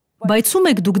 Բայց ում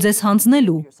եք դուք ձեզ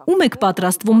հանձնելու, ում եք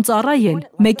պատրաստվում ծառայել,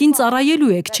 մեկին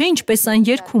ծառայելու եք, չէ՞ ինչպես այն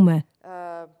երգում է։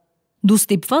 Դու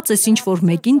ստիպված ես ինչ-որ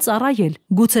մեկին ծառայել,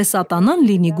 գուցե սատանան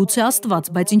լինի, գուցե Աստված,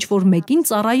 բայց ինչ-որ մեկին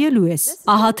ծառայելու ես։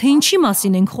 Ահա թե ինչի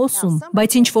մասին ենք խոսում,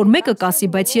 բայց ինչ-որ մեկը կասի,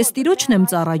 բայց ես Տիրոջն եմ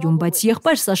ծառայում, բայց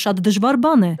եղբայր, սա շատ դժվար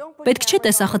բան է։ Պետք չէ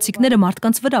տեսախցիկները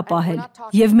մարդկանց վրա պահել։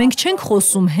 Եվ մենք չենք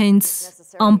խոսում հենց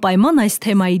անպայման այս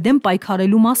թեմայի դեմ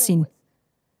պայքարելու մասին։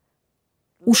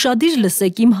 Ուշադիր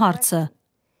լսեք իմ հարցը։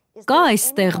 Կա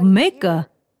այստեղ մեկը,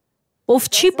 ով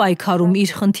չի պայքարում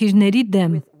իր խնդիրների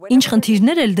դեմ, ինչ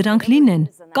խնդիրներ էլ դրանք լինեն,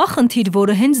 կա խնդիր,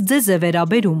 որը հենց ձեզ է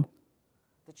վերաբերում։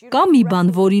 Կա մի բան,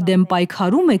 որի դեմ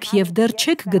պայքարում եք և դեռ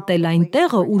չեք գտել այն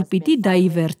տեղը, ուր պիտի դա ի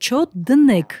վերջո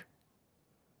դնեք։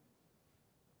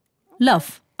 Լավ,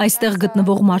 այստեղ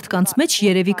գտնվող մարդկանց մեջ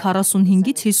երևի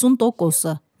 45-ից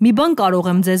 50%-ը։ Մի բան կարող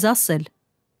եմ ձեզ ասել։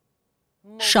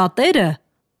 Շատերը,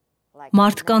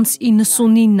 մարդկանց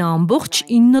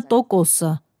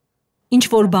 99.9%-ը,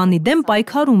 ինչ-որ բանի դեմ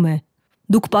պայքարում է։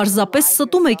 Դուք պարզապես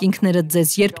ստում եք ինքներդ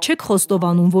ձեզ, երբ չեք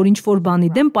խոստովանում, որ ինչ-որ բանի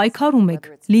դեմ պայքարում եք,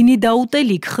 լինի դա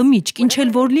ուտելիք, խմիչք, ինչ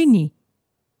էլ որ լինի։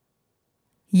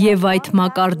 Եվ այդ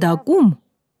մակարդակում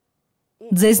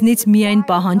ձեզնից միայն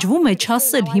պահանջվում է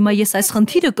չասել, հիմա ես այս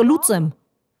խնդիրը կլուծեմ։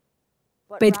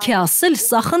 Պետք է ասել,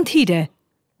 սա խնդիր է։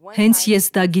 Հենց ես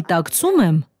դա գիտակցում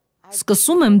եմ,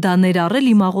 սկսում եմ դա ներառել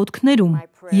իմ աղոթքներում։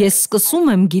 Ես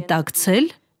սկսում եմ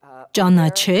գիտակցել,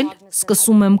 ճանաչել,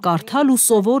 սկսում եմ կարդալ ու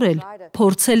սովորել,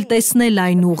 փորձել տեսնել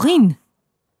այն ուղին,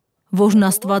 որն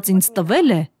Աստված ինձ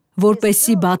տվել է,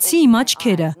 որպեսզի բացի իմ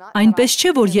աչքերը, այնպես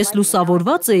չէ, որ ես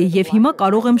լուսավորված էի և հիմա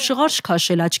կարող եմ շղարշ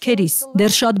քաշել աչքերիս։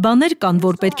 Դեռ շատ բաներ կան,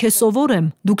 որ պետք է սովորեմ։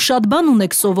 Դուք շատ բան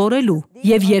ունեք սովորելու,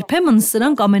 և երբեմն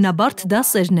սրանք ամենաբարդ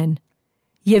դասերն են։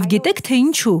 Եվ գիտեք թե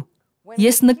ինչու։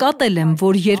 Ես նկատել եմ,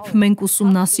 որ երբ մենք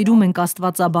ուսումնասիրում ենք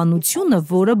աստվածաբանությունը,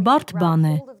 որը բարդ բան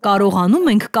է, կարողանում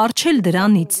ենք կառչել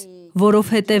դրանից,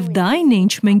 որովհետև դա այն է,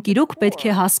 ինչ մենք իրոք պետք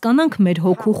է հասկանանք մեր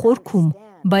հոգու խորքում,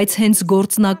 բայց հենց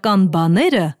գործնական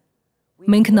բաները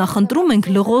մենք նախընտրում ենք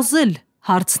լղոզել,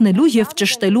 հարցնելու և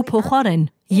ճշտելու փոխարեն։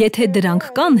 Եթե դրանք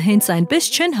կան, հենց այնպես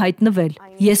չեն հայտնվել։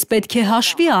 Ես պետք է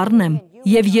հաշվի առնեմ,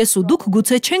 և ես ու դուք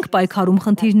գուցե չենք պայքարում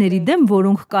խնդիրների դեմ,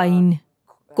 որոնք կային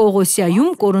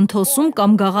Կողոսյայում, Կորինթոսում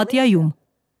կամ Գաղատիայում։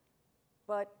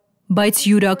 Բայց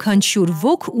յուրաքանչյուր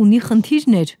ոք ունի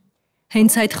խնդիրներ։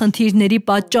 Հենց այդ խնդիրների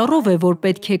պատճառով է, որ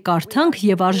պետք է կարդանք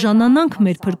և արժանանանք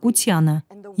մեր փրկությանը։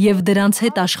 Եվ դրանց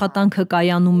հետ աշխատանքը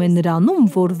կայանում է նրանում,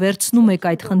 որ վերցնում եք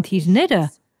այդ խնդիրները,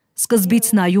 սկզբից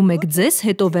նայում եք ձեզ,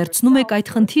 հետո վերցնում եք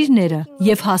այդ խնդիրները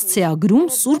և հասցեագրում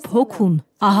Սուրբ Հոգուն։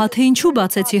 Ահա թե ինչու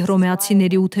բացեցի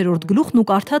Հռոմեացիների 8-րդ գլուխն ու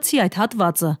կարդացի այդ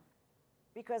հատվածը։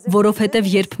 Որովհետև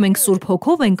երբ մենք Սուրբ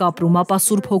Հոգով ենք ապրում, ապա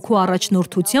Սուրբ Հոգու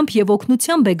առաջնորդությամբ և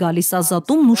օգնությամբ է գալիս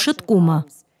ազատումն ու շտկումը։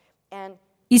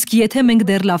 Իսկ եթե մենք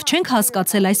դեռ լավ չենք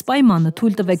հասկացել այս պայմանը,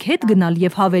 թույլ տվեք հետ գնալ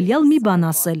և հավելյալ մի բան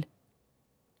ասել։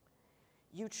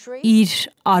 Իր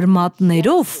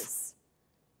արմատներով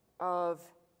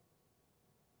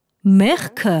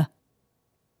մեղքը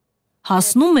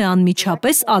հասնում է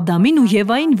անմիջապես Ադամին ու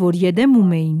Եվային, որ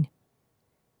Եդեմում էին։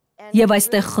 Եվ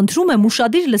այստեղ խնդրում եմ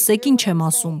ուշադիր լսեք ինչ եմ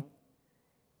ասում։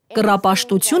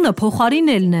 Կռապաշտությունը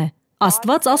փոխարինելն է,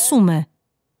 Աստված ասում է։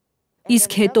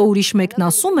 Իսկ հետո ուրիշ մեկն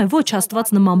ասում է, ոչ,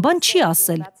 Աստված նման բան չի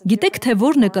ասել։ Գիտեք, թե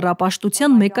որն է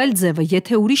կռապաշտության մեկ այլ ձևը,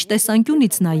 եթե ուրիշ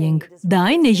տեսանկյունից նայենք։ Դա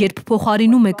այն է, երբ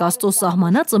փոխարինում եք Աստծո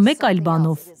սահմանածը մեկ այլ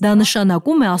բանով։ Դա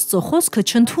նշանակում է Աստծո խոսքը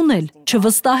չընդունել,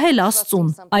 չվստահել Աստծուն,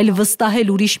 այլ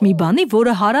վստահել ուրիշ մի բանի,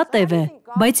 որը հարատև է։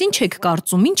 Բայց ինչ եք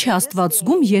կարծում, ինչ է Աստված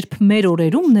զգում, երբ մեր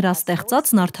օրերում նրա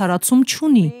ստեղծածն արդարացում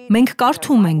չունի։ Մենք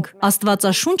կարդում ենք,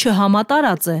 Աստվածաշունչը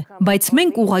համատարած է, բայց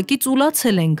մենք ուղղակի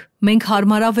ծուլացել ենք, մենք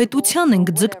հարմարավետության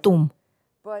ենք ձգտում։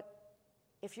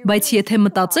 Բայց եթե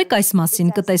մտածեք այս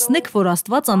մասին, կտեսնեք, որ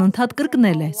Աստված անընդհատ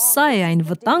կրկնել է. «Սա է այն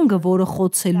վտանգը, որը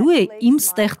խոցելու է իմ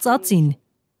ստեղծածին»։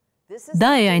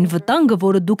 Դա է այն վտանգը,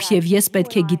 որը դուք և ես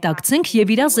պետք է գիտակցենք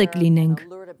և իրազեկ լինենք։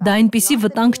 Դա այնպիսի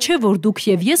վտանգ չէ, որ դուք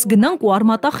և ես գնանք ու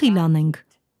արմատախիլ անենք։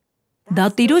 Դա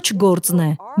Տիրոջ գործն է։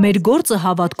 Մեր գործը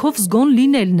հավատքով զգոն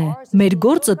լինելն է։ Մեր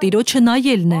գործը Տիրոջը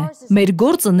նայելն է։ Մեր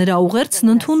գործը նրա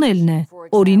ուղերձն ընդունելն է։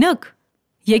 Օրինակ,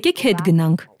 եկեք հետ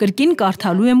գնանք։ Կրկին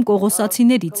կարդալու եմ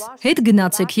Կողոսացիներից։ Հետ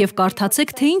գնացեք և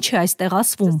կարդացեք, թե ինչ է այստեղ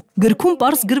ասվում։ Գրքում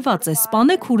պարզ գրված է.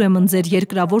 «Սպանեք ուրեմն ձեր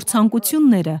երկրավոր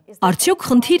ցանկությունները»։ Արդյոք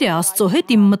խնդիր է Աստծո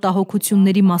հետ իմ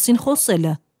մտահոգությունների մասին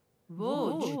խոսելը։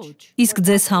 Ոչ։ Իսկ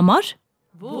ձեզ համար։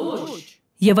 Ոչ։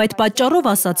 Եվ այդ պատճառով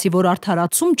ասացի, որ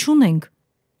արդարացում չունենք։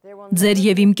 Ձեր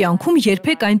և իմ կյանքում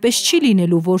երբեք այնպես չի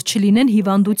լինելու, որ չլինեն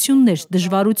հիվանդություններ,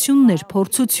 դժվարություններ,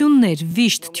 փորձություններ,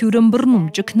 վիշտ, թյուրըմբռնում,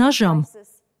 ճգնաժամ։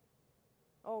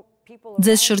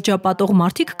 Ձեզ շրջապատող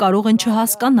մարդիկ կարող են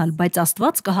չհասկանալ, բայց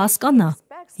Աստված կհասկանա։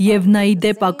 Եվ նա ի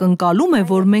դեպ ակնկալում է,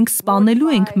 որ մենք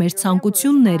սպանելու ենք մեր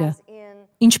ցանկությունները,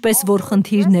 ինչպես որ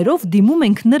խնդիրներով դիմում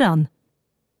ենք նրան։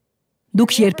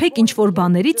 Դուք երբեք ինչ-որ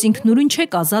բաներից ինքնուրույն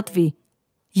չեք ազատվի։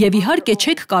 Եվ իհարկե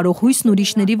չեք կարող հույսն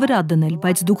ուրիշների վրա դնել,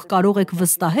 բայց դուք կարող եք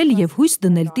վստահել և հույս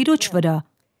դնել Տիրոջ վրա։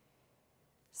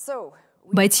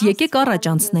 Բայց եկեք առաջ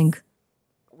անցնենք։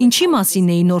 Ինչի մասին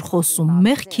էի նոր խոսում,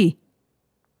 մեղքի։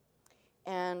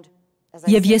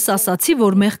 Եվ ես ասացի,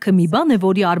 որ մեղքը մի բան է,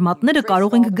 որի արմատները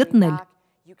կարող ենք գտնել։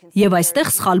 Եվ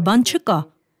այստեղ սխալ բան չկա։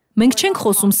 Մենք չենք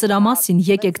խոսում սրա մասին,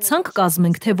 եկեք ցանկ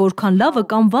կազմենք, թե որքան լավը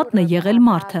կամ վատն է եղել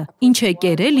մարդը, ինչ է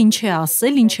կերել, ինչ է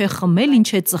ասել, ինչ է խմել, ինչ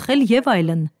է ծխել և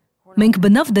այլն։ Մենք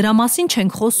բնավ դրա մասին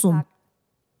չենք խոսում։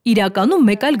 Իրականում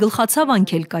մեկ այլ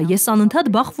գլխացավանք էլ կա, ես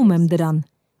անընդհատ բախվում եմ դրան։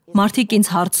 Մարդիկ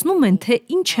ինձ հարցնում են, թե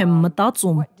ինչ եմ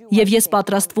մտածում, և ես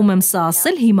պատրաստվում եմ սա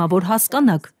ասել հիմա, որ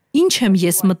հասկանաք։ Ինչ եմ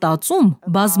ես մտածում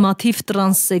բազմաթիվ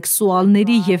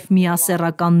տրանսսեքսուալների և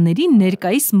միասեռականների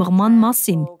ներկայիս մղման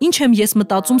մասին։ Ինչ եմ ես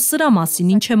մտածում սրա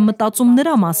մասին, ինչ եմ մտածում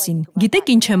նրա մասին։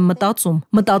 Գիտեք ինչ եմ մտածում։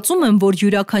 Մտածում եմ, որ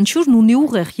յուրաքանչյուրն ունի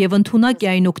ուղեղ և ընդունակ է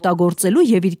այն օգտագործելու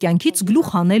և իր կյանքից գլուխ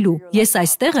հանելու։ Ես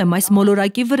այստեղ եմ այս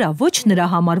մոլորակի վրա, ոչ նրա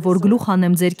համար, որ գլուխ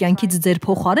հանեմ ձեր կյանքից ձեր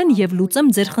փոխարեն և լուծեմ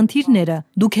ձեր խնդիրները։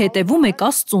 Դուք հետևում եք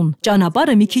Աստծուն։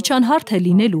 Ճանապարհը մի քիչ անհարթ է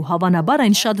լինելու, հավանաբար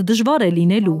այն շատ դժվար է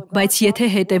լինելու, բայց եթե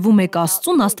հետևում եք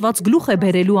Աստծուն, Աստված գլուխ է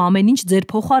բերելու ամեն ինչ ձեր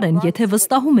փոխարեն, եթե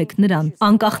վստահում եք նրան,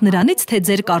 անկախ նրանից, թե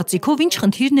ձեր կարծիքով ինչ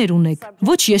խնդիրներ ունեք։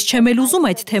 Ոչ, ես չեմ էլ ուզում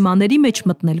այդ թեմաների մեջ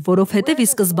մտնել, որովհետև ի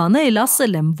սկզբանե էլ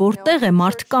ասել եմ, որտեղ է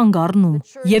մարդ կանգ առնում։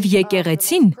 Եվ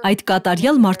եկեղեցին, այդ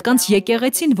կատարյալ մարդկանց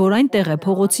եկեղեցին, որ այնտեղ է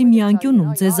փողոցի մի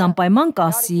անկյունում, ձեզ անպայման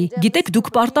կասի. «Գիտեք,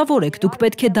 դուք պարտավոր եք, դուք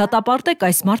պետք է դատապարտեք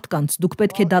այս մարդկանց, դուք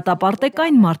պետք է դատապարտեք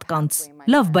այն մարդկանց»։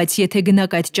 Լավ, բայց եթե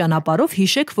գնաք այդ ճանապարհով,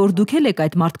 հիշեք, որ դուք էլ եք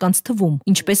այդ մարդկանց թվում,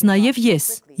 ինչպես նաև ես,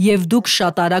 եւ դուք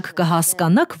շատ արագ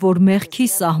կհասկանաք, որ մեղքի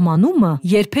սահմանումը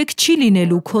երբեք չի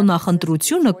լինելու քո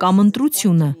նախընտրությունը կամ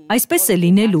ընտրությունը, այսպես է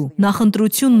լինելու,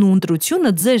 նախընտրությունն ու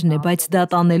ընտրությունը ձերն է, բայց դա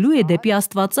տանելու է դեպի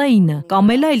Աստվածայինը,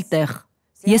 կամ էլ այլ տեղ։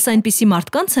 Ես այնպիսի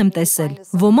մարդկանց եմ տեսել,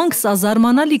 ոմանք սա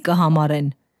զարմանալի կհամարեն,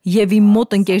 եւ իմ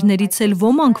մոտ ընկերներից էլ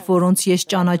ոմանք, որոնց ես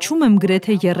ճանաչում եմ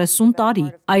գրեթե 30 տարի,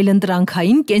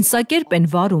 այլընտրանքային կենսակերպ են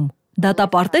վարում,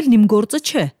 դատապարտելն իմ գործը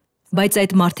չէ, բայց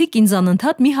այդ մարդիկ ինձ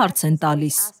անընդհատ մի հարց են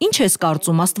տալիս. Ինչ ես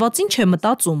կարծում, Աստված ինչ է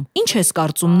մտածում, ինչ ես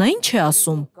կարծում, նա ինչ է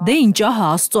ասում, դե ինչ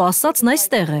ահա Աստծո ասածն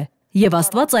այստեղ է։ Եվ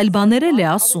Աստված այլ բաներ էլ է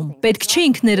ասում։ Պետք չէ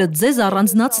ինքներդ ձեզ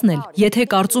առանձնացնել։ Եթե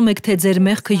կարծում եք, թե ձեր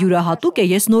մեղքը յուրահատուկ է,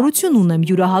 ես նորություն ունեմ,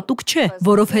 յուրահատուկ չէ,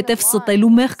 որովհետև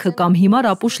ստելու մեղքը կամ հիմար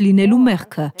ապուշ լինելու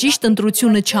մեղքը, ճիշտ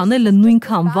ընտրությունը չանելը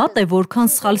նույնքան վատ է,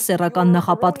 որքան սխալ սեռական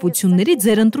նախապատվությունների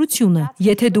ձեր ընտրությունը։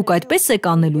 Եթե դուք այդպես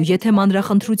եք անելու, եթե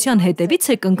մանրախնդրության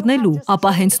հետևից եք ընկնելու,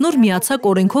 ապա հենց նոր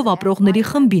միացակ օրենքով ապրողների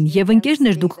խմբին եւ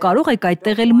ընկերներ, դուք կարող եք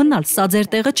այդտեղ էլ մնալ։ Սա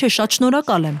ձեր տեղը չէ, շատ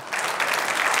շնորհակալ եմ։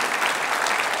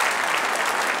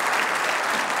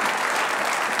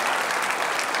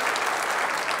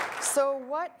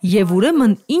 Եվ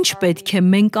ուրեմն ինչ պետք է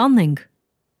մենք անենք։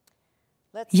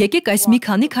 Եկեք այս մի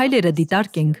քանի քայլերը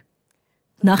դիտարկենք։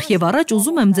 Նախ եւ առաջ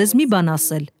ուզում եմ ձեզ մի բան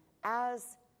ասել։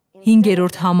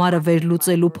 5-րդ համարը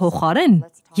վերլուծելու փոխարեն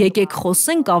եկեք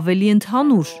խոսենք ավելի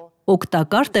ընդհանուր,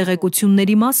 օգտակար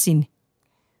տեղեկությունների մասին։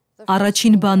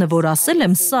 Առաջին բանը, որ ասել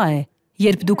եմ, սա է.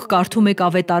 երբ դուք կարդում եք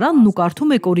ավետարանն ու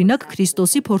կարդում եք օրինակ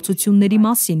Քրիստոսի փորձությունների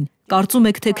մասին, կարծում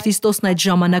եք, թե Քրիստոսն այդ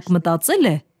ժամանակ մտածել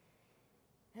է.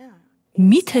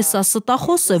 Միթե սա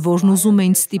ստախոս է, որն ուզում է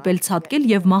ինձ ստիպել ցատկել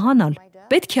եւ մահանալ։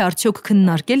 Պետք է արդյոք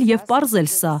քննարկել եւ պարզել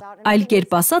սա։ Այլ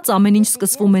կերպ ասած, ամեն ինչ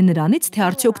սկսվում է նրանից, թե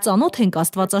արդյոք ծանոթ ենք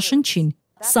Աստվածաշնչին։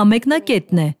 Սա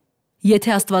մեկնակետն է։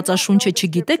 Եթե Աստվածաշունչը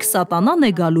չգիտեք, Սատանան է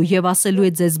գալու եւ ասելու է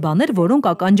ձեզ բաներ, որոնք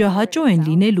ականջահաճո են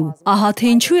լինելու։ Ահա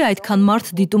թե ինչու է այդքան մարդ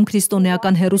դիտում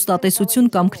քրիստոնեական հերոստատեսություն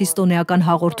կամ քրիստոնեական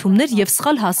հաղորդումներ եւ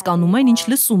սխալ հասկանում այն, ինչ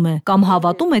լսում է, կամ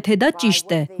հավատում է, թե դա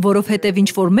ճիշտ է, որովհետեւ ինչ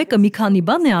որ մեկը մի քանի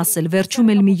բան է ասել, վերջում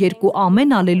էլ մի երկու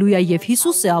ամեն, ալելույա եւ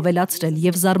Հիսուս է ավելացրել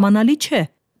եւ զարմանալի չէ։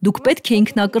 Դուք պետք է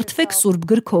ինքնակրթվեք Սուրբ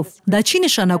գրքով։ Դա չի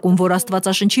նշանակում, որ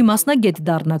Աստվածաշնչի մասնագետ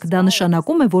դառնաք, դա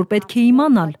նշանակում է, որ պետք է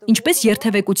իմանալ, ինչպես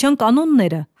երթևեկության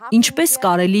կանոնները, ինչպես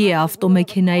կարելի է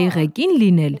ավտոմեքենայի ղեկին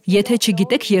լինել, եթե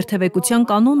չգիտեք երթևեկության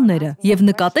կանոնները, եւ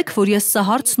նկատեք, որ ես սա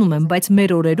հարցնում եմ, բայց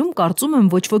մեր օրերում կարծում եմ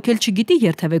ոչ ոք էլ չգիտի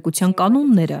երթևեկության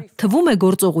կանոնները։ Թվում է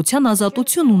գործողության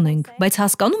ազատություն ունենք, բայց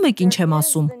հասկանում եք ինչ եմ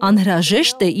ասում,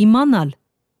 անհրաժեշտ է իմանալ։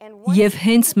 Եվ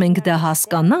հենց մենք դա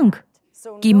հասկանանք,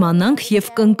 կիմանանք եւ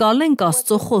կընկալենք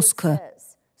Աստծո խոսքը։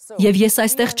 Եվ ես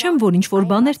այստեղ չեմ, որ ինչ-որ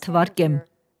բաներ թվարկեմ։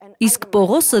 Իսկ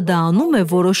Պողոսը դա անում է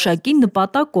որոշակի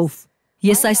նպատակով։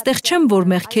 Ես այստեղ չեմ, որ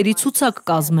մեղքերի ցուցակ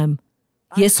կազմեմ։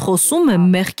 Ես խոսում եմ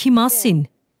մեղքի մասին։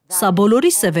 Սա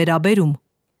բոլորիս է վերաբերում։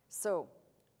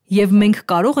 Եվ մենք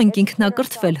կարող ենք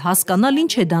ինքնակրթվել, հասկանալ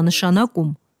ինչ է դա նշանակում։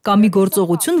 Կա մի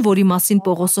գործողություն, որի մասին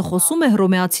Պողոսը խոսում է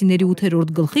Հռոմեացիների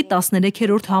 8-րդ գլխի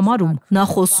 13-րդ համարում։ Նա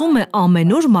խոսում է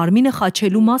ամեն օր մարմինը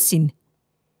խաչելու մասին։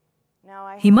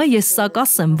 Հիմա ես սա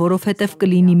կասեմ, որովհետև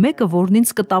կլինի մեկը, որն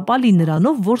ինձ կտապալի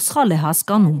նրանով, որ սխալ է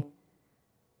հասկանում։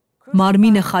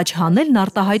 Մարմինը խաչ հանելն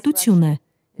արտահայտություն է։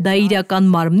 Դա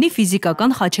իրական մարմնի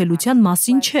ֆիզիկական խաչելության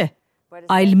մասին չէ,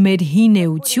 այլ մեր հին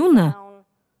էությունը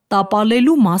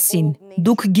տապալելու մասին։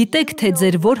 Դուք գիտեք, թե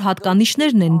ձեր որ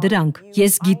հատկանիշներն են դրանք։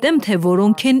 Ես գիտեմ, թե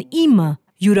որոնք են իմը։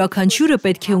 Յուրաքանչյուրը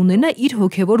պետք է ունենա իր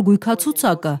հոգևոր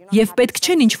գույքացուցակը, եւ պետք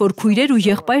չեն ինչ-որ քույրեր ու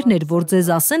եղբայրներ, որ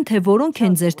ձեզ ասեն, թե որոնք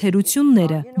են ձեր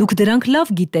թերությունները։ Դուք դրանք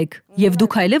լավ գիտեք, եւ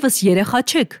դուք այլևս երեխա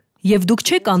չեք, եւ դուք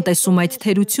չեք անտեսում այդ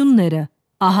թերությունները։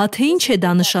 Ահա թե ինչ է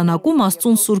դա նշանակում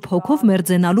Աստծուն Սուրբ Հոգով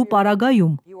մերձենալու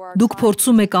պարագայում։ Դուք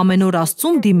փորձում եք ամեն օր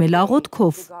Աստծուն դիմել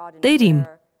աղոթքով. Տեր իմ,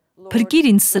 փրկիր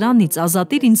ինձ սրանից,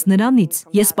 ազատիր ինձ նրանից,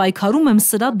 ես պայքարում եմ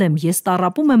սրա դեմ, ես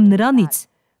տառապում եմ նրանից,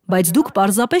 բայց դուք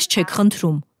պարզապես չեք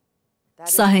խնդրում։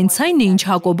 Սա հենց այն է, ինչ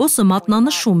Հակոբոսը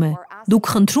մատնանշում է։ Դուք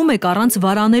խնդրում եք առանց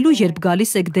վարանելու, երբ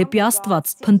գալիս եք դեպի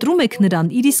Աստված, փնտրում եք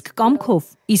նրան իր իսկ կամքով,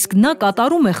 իսկ նա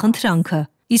կատարում է խնդրանքը,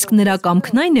 իսկ նրա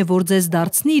կամքն այն է, որ ձեզ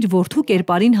դարձնի իր որդու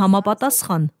կերպարին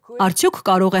համապատասխան։ Արդյոք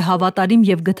կարող է հավատարիմ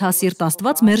եւ գթասիրտ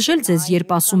Աստված մերժել ձեզ,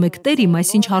 երբ ասում եք Տեր իմ,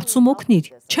 այսինչ հարցում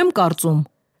օգնիր։ Չեմ կարծում։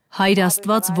 Հայր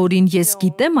Աստված, որին ես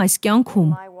գիտեմ այս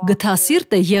կյանքում,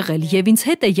 գթասիրտ է եղել եւ ինձ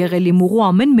հետ է եղել իմ ուղու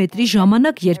ամեն մետրի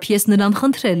ժամանակ, երբ ես նրան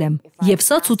խնդրել եմ, եւ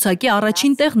սա ցուցակի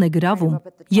առաջին տեղն է գրավում։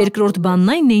 Երկրորդ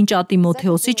բանն այն է, ինչ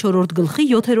Տիմոթեոսի 4-րդ գլխի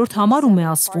 7-րդ համարում է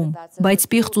ասվում. բայց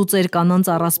պիղծ ու ծեր կանանց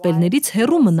առասպելներից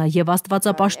հեռու մնա եւ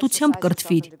աստվածապաշտությամբ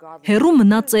կրթվիր։ Հեռու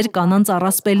մնա ծեր կանանց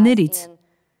առասպելներից։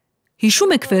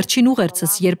 Հիշում եք վերջին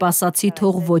ուղերձս, երբ ասացի,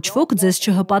 թող ոչ ոք ձեզ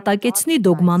չհպատակեցնի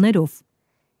դոգմաներով։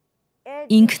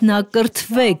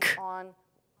 Ինքնակրթվեք։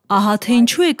 Ահա թե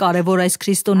ինչու է կարևոր այս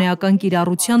քրիստոնեական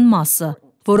կիրառության մասը,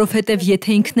 որովհետև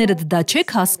եթե ինքներդ դա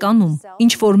չեք հասկանում,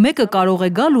 ինչ որ մեկը կարող է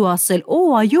գալ ու ասել, «Օ,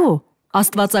 այո,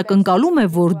 Աստվածակնկալում է,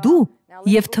 որ դու»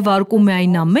 և թվարկում է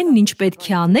այն ամենն, ինչ պետք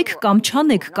է անեք կամ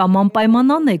չանեք կամ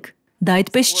անպայման անեք, դա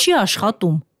այդպես չի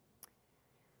աշխատում։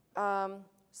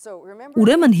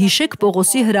 Ուրեմն հիշեք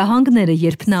Պողոսի հրահանգները,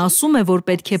 երբ նա ասում է, որ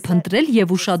պետք է փնտրել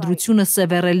և ուշադրությունը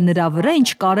սևեռել նրա վրա, ինչ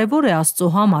կարևոր է Աստծո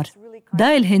համար։ Դա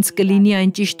էլ հենց կլինի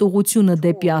այն ճիշտ ուղղությունը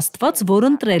դեպի Աստված, որ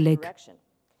ընտրել եք։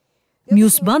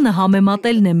 Մյուս բանը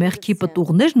համեմատելն է մեղքի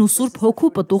պտուղներն ու Սուրբ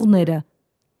Հոգու պտուղները։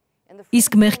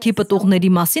 Իսկ մեղքի պտուղների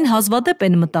մասին հազվադեպ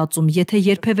են մտածում, եթե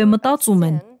երբևէ մտածում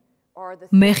են։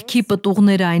 Մեղքի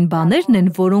պտուղները այն բաներն են,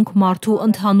 որոնք մարդու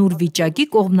ընդհանուր վիճակի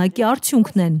կողմնակի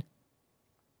արդյունքն են։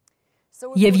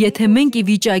 Եվ եթե մենք ի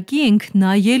վիճակի ենք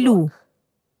նայելու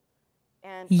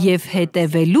և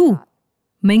հետևելու,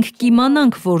 մենք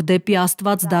կիմանանք, որ դեպի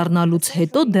Աստված դառնալուց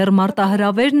հետո դեռ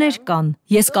մարտահրավերներ կան։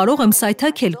 Ես կարող եմ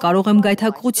սայթաքել, կարող եմ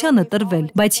գայթակղությանը տրվել,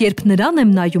 բայց երբ նրան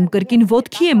եմ նայում, կրկին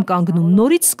ոտքի եմ կանգնում,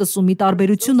 նորից սկսում ի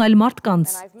տարբերություն այլ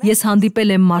մարդկանց։ Ես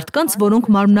հանդիպել եմ մարդկանց, որոնք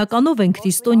մարմնականով են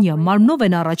քրիստոնյա, մարմնով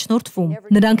են առաջնորդվում։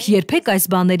 Նրանք երբեք այս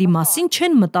բաների մասին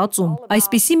չեն մտածում։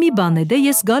 Այսպիսի մի բան է, դե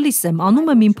ես գալիս եմ,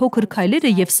 անում եմ իմ փոքր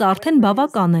քայլերը և սա արդեն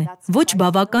բավական է։ Ոչ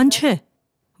բավական չէ։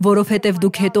 Որովհետև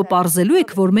դուք հետո պարզելու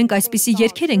եք, որ մենք այսպիսի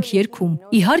երգեր ենք երգում։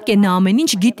 Իհարկե նա ամեն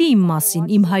ինչ գիտի իմ մասին,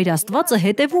 իմ Հայր Աստվածը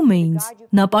հետևում է ինձ։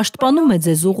 Նա պաշտպանում է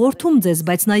ձեզ, ուղղորդում ձեզ,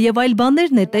 բայց նաև այլ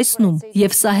բաներն է տեսնում։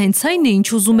 Եվ սա հենց այն է, ինչ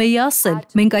ուզում էի ասել։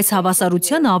 Մենք այս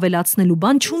հավասարությանը ավելացնելու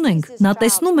բան չունենք։ Նա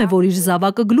տեսնում է, որ իր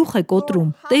զավակը գլուխ է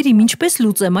կոտրում։ Տեր իմ, ինչպես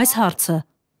լուծեմ այս հարցը։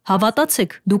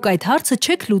 Հավատացեք, դուք այդ հարցը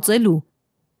չեք լուծելու։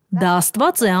 Դա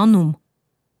Աստված է անում։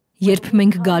 Երբ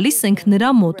մենք գալիս ենք նրա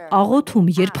մոտ, աղոթում,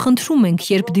 երբ խնդրում ենք,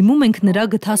 երբ դիմում ենք նրա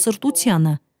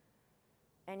գթասրտությանը։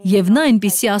 Եվ նա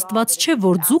այնպիսի Աստված չէ,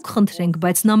 որ ձուկ խնդրենք,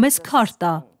 բայց նա մեզ քար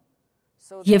տա։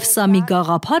 Եվ սա մի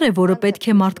գաղափար է, որը պետք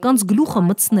է մարդկանց գլուխը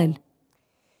մտցնել։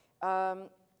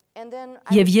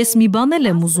 Եվ ես մի բան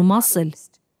եմ ուզում ասել,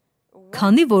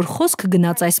 քանի որ խոսք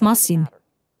գնաց այս մասին։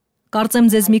 Կարծեմ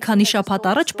ձեզ մի քանի շաբաթ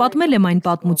առաջ պատմել եմ այն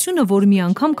պատմությունը, որ մի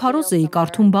անգամ քարոզ էի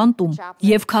կարդում բանտում։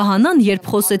 Եվ քահանան, երբ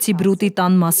խոսեցի Բրուտի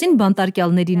տան մասին,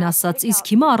 բանտարկյալներին ասաց,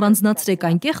 իսկ հիմա առանձնացրեք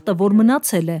այն կեղտը, որ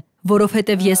մնացել է,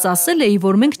 որովհետև ես ասել էի,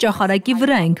 որ մենք ճախարակի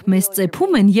վրա ենք, մեզ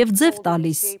ծեփում են և ձև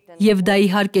տալիս։ Եվ դա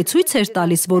իհարկե ցույց էր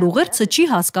տալիս, որ ուղերձը չի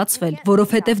հասկացվել,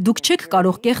 որովհետև դուք չեք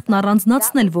կարող կեղտն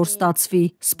առանձնացնել, որ ստացվի։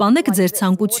 Սպանեք ձեր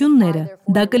ցանկությունները։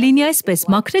 Դա կլինի այսպես,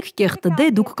 մաքրեք կեղտը, դե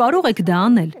դուք կարող եք դա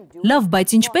անել։ Լավ,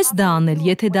 բայց ինչպես դա անել,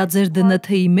 եթե դա ձեր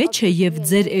ԴՆԹ-ի մեջ է և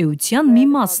ձեր էության մի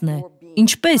մասն է։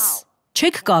 Ինչպես։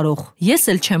 Չեք կարող, ես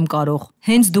էլ չեմ կարող։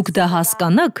 Հենց դուք դա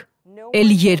հասկանաք, էլ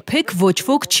երբեք ոչ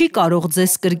ոք չի կարող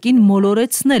ձեզ կրկին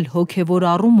մոլորեցնել հոգևոր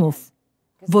առումով,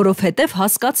 որովհետև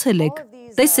հասկացել եք։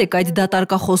 Տեսեք, այդ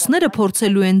դատարկախոսները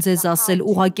փորձելու են ձեզ ասել,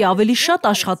 ուղղակի ավելի շատ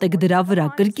աշխատեք դրա վրա,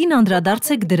 կրկին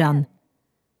անդրադարձեք դրան։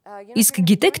 Իսկ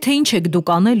գիտեք, թե ինչ եք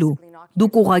դուք անելու։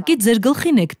 Դուք ուղղակի ձեր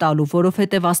գլխին եք տալու,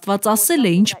 որովհետև Աստված ասել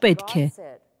է, ինչ պետք է։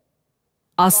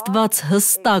 Աստված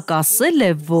հստակ ասել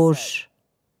է, որ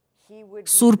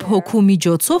Սուրբ Հոգու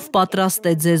միջոցով պատրաստ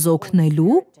է ձեզ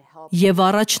օգնելու և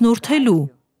առաջնորդելու,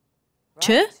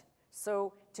 չէ՞։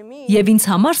 Եվ ինձ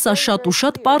համար սա շատ ու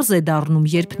շատ պարզ է դառնում,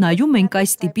 երբ նայում ենք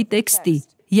այս տիպի տեքստի։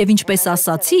 Եվ ինչպես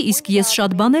ասացի, իսկ ես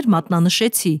շատ բաներ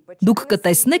մատնանշեցի։ Դուք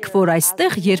կտեսնեք, որ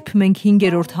այստեղ, երբ մենք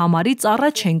 5-րդ համարից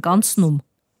առաջ ենք անցնում,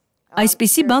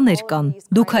 այսպիսի բաներ կան։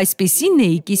 Դուք այսպիսին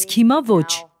էիք, իսկ հիմա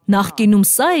ոչ։ Նախկինում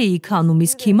սա էիք անում,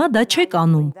 իսկ հիմա դա չեք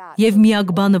անում։ Եվ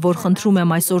միակ բանը, որ խնդրում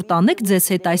եմ այսօր տանեք ձեզ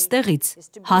հետ այստեղից,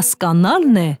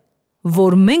 հասկանալն է,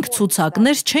 որ մենք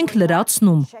ցուցակներ չենք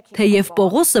լրացնում, թեև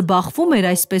Պողոսը բախվում էր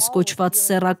այսպես կոչված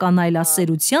սեռական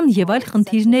այլասերության և այլ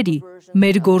խնդիրների։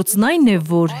 Մեր գործն այն է,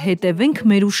 որ հետևենք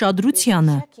մեր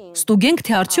ուշադրությանը։ Ստուգենք,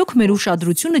 թե արդյոք մեր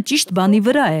ուշադրությունը ճիշտ բանի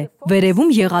վրա է։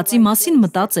 Վերևում եղածի մասին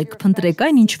մտածեք, փնտրեք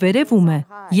այն, ինչ վերևում է։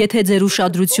 Եթե ձեր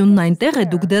ուշադրությունն այնտեղ է,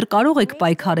 դուք դեռ կարող եք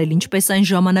պայքարել, ինչպես այն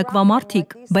ժամանակվա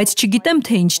մարդիկ, բայց չգիտեմ,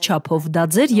 թե ինչ չափով, դա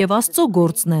ձեր և Աստծո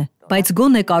գործն է, բայց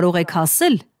գոնե կարող եք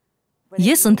ասել.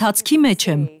 Ես ընթացքի մեջ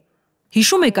եմ։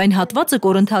 Հիշում եք այն հատվածը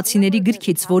Կորինթացիների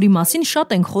գրքից, որի մասին շատ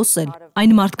ենք խոսել,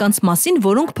 այն մարդկանց մասին,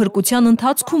 որոնք փրկության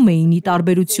ընթացքում էին, ի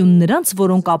տարբերություն նրանց,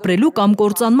 որոնք ապրելու կամ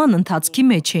կործանման ընթացքի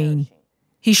մեջ էին։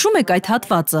 Հիշում եք այդ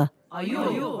հատվածը։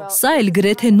 Սա էլ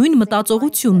գրեթե նույն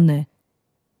մտածողությունն է։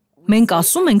 Մենք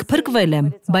ասում ենք փրկվել եմ,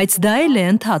 բայց դա էլ է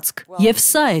ընթացք, եւ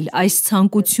սա էլ այս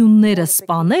ցանկությունները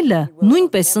սպանելը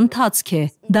նույնպես ընթացք է։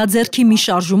 Դա ձեռքի մի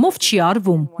շարժումով չի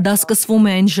արվում։ Դա սկսվում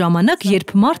է այն ժամանակ,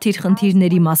 երբ մարդ իր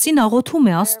խնդիրների մասին աղոթում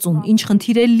է Աստծուն, ինչ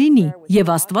խնդիր էլ լինի,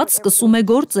 եւ Աստված սկսում է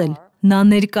գործել։ Նա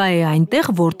ներկա է այնտեղ,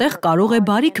 որտեղ կարող է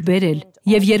բարիք բերել։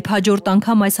 Եվ երբ հաջորդ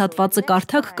անգամ այս հատվածը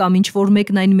կարդաք կամ ինչ-որ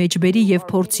մեկն այն մեջ բերի եւ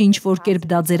փորձի ինչ-որ կերպ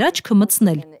դա ձեր աչքը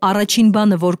մտցնել, առաջին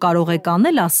բանը, որ կարող եք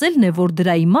անել, ասելն է, որ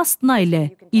դրա իմաստն այլ է։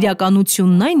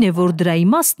 Իրականությունն այն է, որ դրա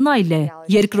իմաստն այլ է։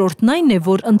 Երկրորդն այն է,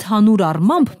 որ ընդհանուր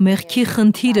առմամբ մեղքի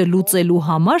խնդիրը լուծելու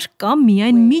համար կա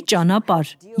միայն մի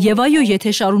ճանապարհ։ Եվ այո,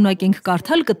 եթե շարունակենք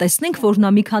կարդալ, կտեսնենք, որ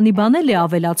նա մի քանի բաներ է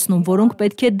ավելացնում, որոնք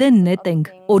պետք է դեն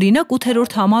նետենք։ Օրինակ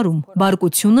 8-րդ համարում.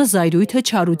 բարկությունը, զայրույթը,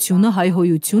 չարությունը,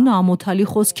 հայհոյությունը, ամոթալի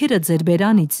խոսքերը ձեր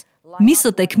բերանից։ Մի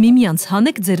ստեք միմյանց,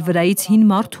 հանեք ձեր վրայից հին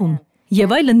մարդուն։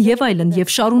 Եվ այլն, եւ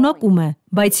շարունակում է,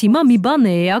 բայց հիմա մի բան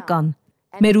է էական։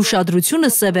 Մեր ուշադրությունը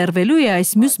սևեռվելու է այս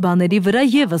մյուս բաների վրա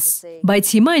եւս, բայց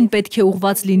հիմա այն պետք է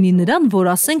ուղված լինի նրան, որ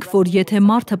ասենք, որ եթե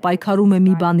մարդը պայքարում է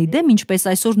մի բանի դեմ, ինչպես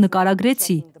այսօր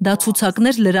նկարագրեցի, դա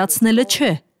ցուցակներ լրացնելը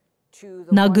չէ։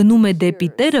 Նա գնում է դեպի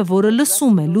Տերը, որը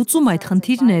լսում է, լուծում այդ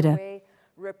խնդիրները։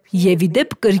 Եվ ի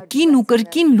դեպ կրկին ու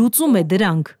կրկին լուծում է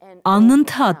դրանք,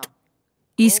 անընդհատ։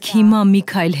 Իսկ հիմա մի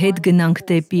քայլ հետ գնանք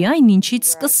դեպի այն,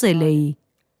 ինչից սկսել էի։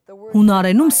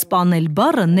 Հունարենում սպանել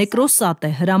բառը նեկրոսատ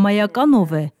է,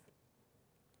 հրամայականով է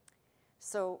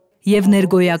և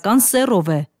ներգոյական սեռով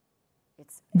է։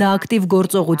 Դա ակտիվ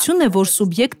գործողություն է, որ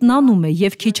սուբյեկտն անում է,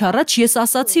 և քիչ առաջ ես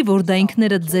ասացի, որ դա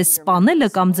ինքներդ ձեզ սպանելը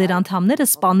կամ ձեր անդամները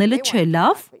սպանելը չէ,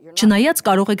 լավ։ Չնայած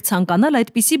կարող եք ցանկանալ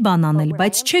այդպիսի բան անել,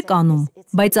 բայց չեք անում։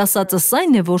 Բայց ասածս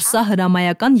այն է, որ սա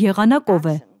հրամայական եղանակով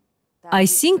է։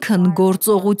 Այսինքն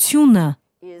գործողությունը,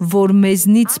 որ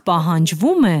մեզնից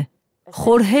պահանջվում է,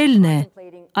 խորհելն է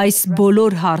այս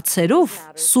բոլոր հարցերով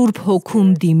Սուրբ Հոգուն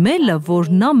դիմելը,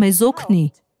 որ նա մեզ օգնի։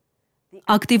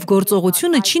 Ակտիվ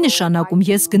գործողությունը չի նշանակում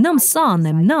ես գնամ սա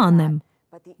անեմ, նա անեմ։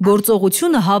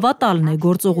 Գործողությունը հավատալն է,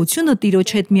 գործողությունը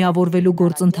Տիրոջ հետ միավորվելու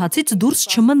գործընթացից դուրս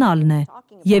չմնալն է։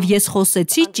 Եվ ես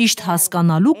խոսեցի ճիշտ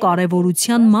հասկանալու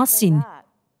կարևորության մասին։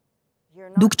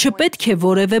 Դուք չպետք է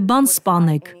որևէ բան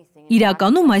սպանեք։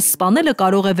 Իրականում այս սպանելը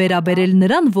կարող է վերաբերել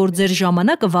նրան, որ ձեր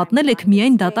ժամանակը վատնել եք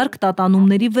միայն դատարկ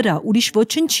տատանումների վրա, ուրիշ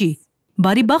ոչնչի։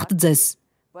 Բարի բախտ ձեզ։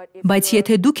 Բայց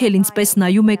եթե դուք էլ ինձպես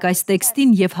նայում եք այս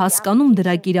տեքստին եւ հասկանում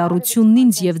դրա կիրառությունն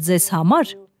ինձ եւ ձեզ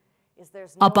համար,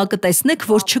 ապա կտեսնեք,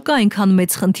 որ չկա այնքան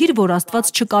մեծ խնդիր, որ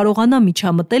Աստված չկարողանա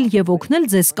միջամտել եւ օգնել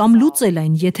ձեզ կամ լուծել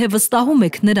այն, եթե վստահում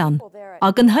եք նրան։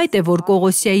 Ակնհայտ է, որ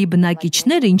Կողոսիայի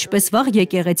բնակիչները, ինչպես վաղ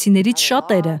եկեղեցիներից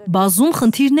շատերը, բազում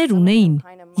խնդիրներ ունեին,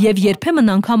 եւ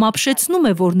երբեմն անգամ ապշեցնում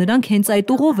է, որ նրանք հենց այդ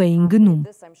ուղով էին գնում։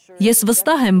 Ես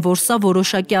վստահ եմ, որ սա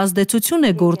որոշակի ազդեցություն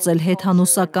է գործել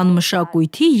հեթանոսական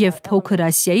մշակույթի եւ Փոքր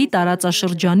Ասիայի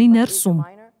տարածաշրջանի ներսում։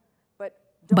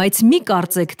 Բայց մի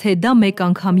կարծեք, թե դա մեկ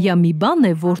անգամյա մի բան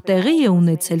է, որ տեղի է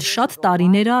ունեցել շատ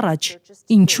տարիներ առաջ։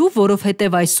 Ինչու,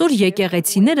 որովհետև այսօր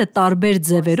եկեղեցիները տարբեր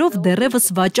ձևերով դեռևս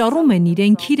վաճառում են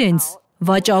իրենց,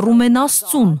 վաճառում են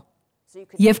Աստծուն։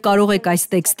 Եվ կարող եք այս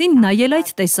տեքստին նայել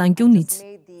այդ տեսանկյունից։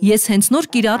 Ես հենց նոր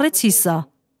կիրառեցի սա։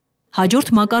 Հաջորդ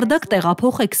մակարդակ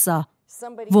տեղափոխեք սա։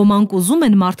 Ոմանք ուզում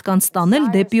են մարդկանց տանել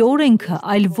դեպի օրենքը,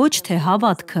 այլ ոչ թե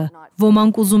հավատքը։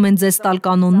 Ոմանք ուզում են ձեզ տալ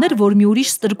կանոններ, որ մի ուրիշ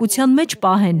ստրկության մեջ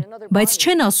պահեն, բայց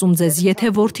չեն ասում ձեզ,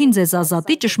 եթե որդին ձեզ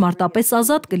ազատի, ճշմարտապես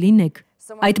ազատ կլինեք։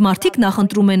 Այդ մարդիկ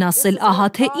նախընտրում են ասել, ահա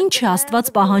թե ինչ է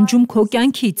Աստված պահանջում քո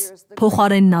կյանքից։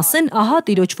 Փոխարենն ասեն, ահա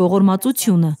Տիրոջ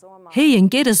ողորմածությունը։ Հեյ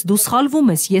ընկերս, դու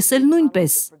սխալվում ես, ես էլ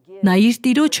նույնպես։ Նայիր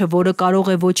Տիրոջը, որը կարող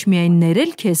է ոչ միայն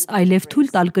ներել քեզ, այլև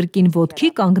թույլ տալ կրկին ոտքի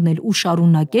կանգնել ու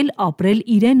շարունակել ապրել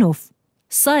իրենով։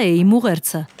 Սա է իմ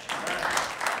ուղերձը։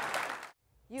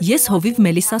 Ես Հովիվ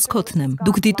Մելիսասքոթն եմ։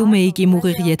 Դուք դիտում եք իմ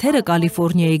ուղիղ եթերը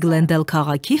Կալիֆոռնիայի Գլենդել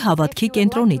քաղաքի հավատքի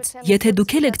կենտրոնից։ Եթե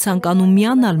դուք եք ցանկանում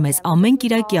միանալ մեզ ամեն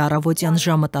կիրակի առավոտյան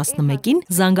ժամը 11-ին,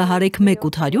 զանգահարեք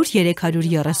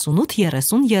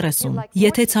 1-800-338-3030։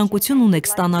 Եթե ցանկություն ունեք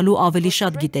ստանալու ավելի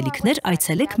շատ գիտելիքներ,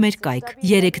 այցելեք մեր կայք: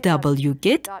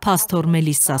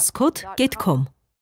 www.pastormelisascot.com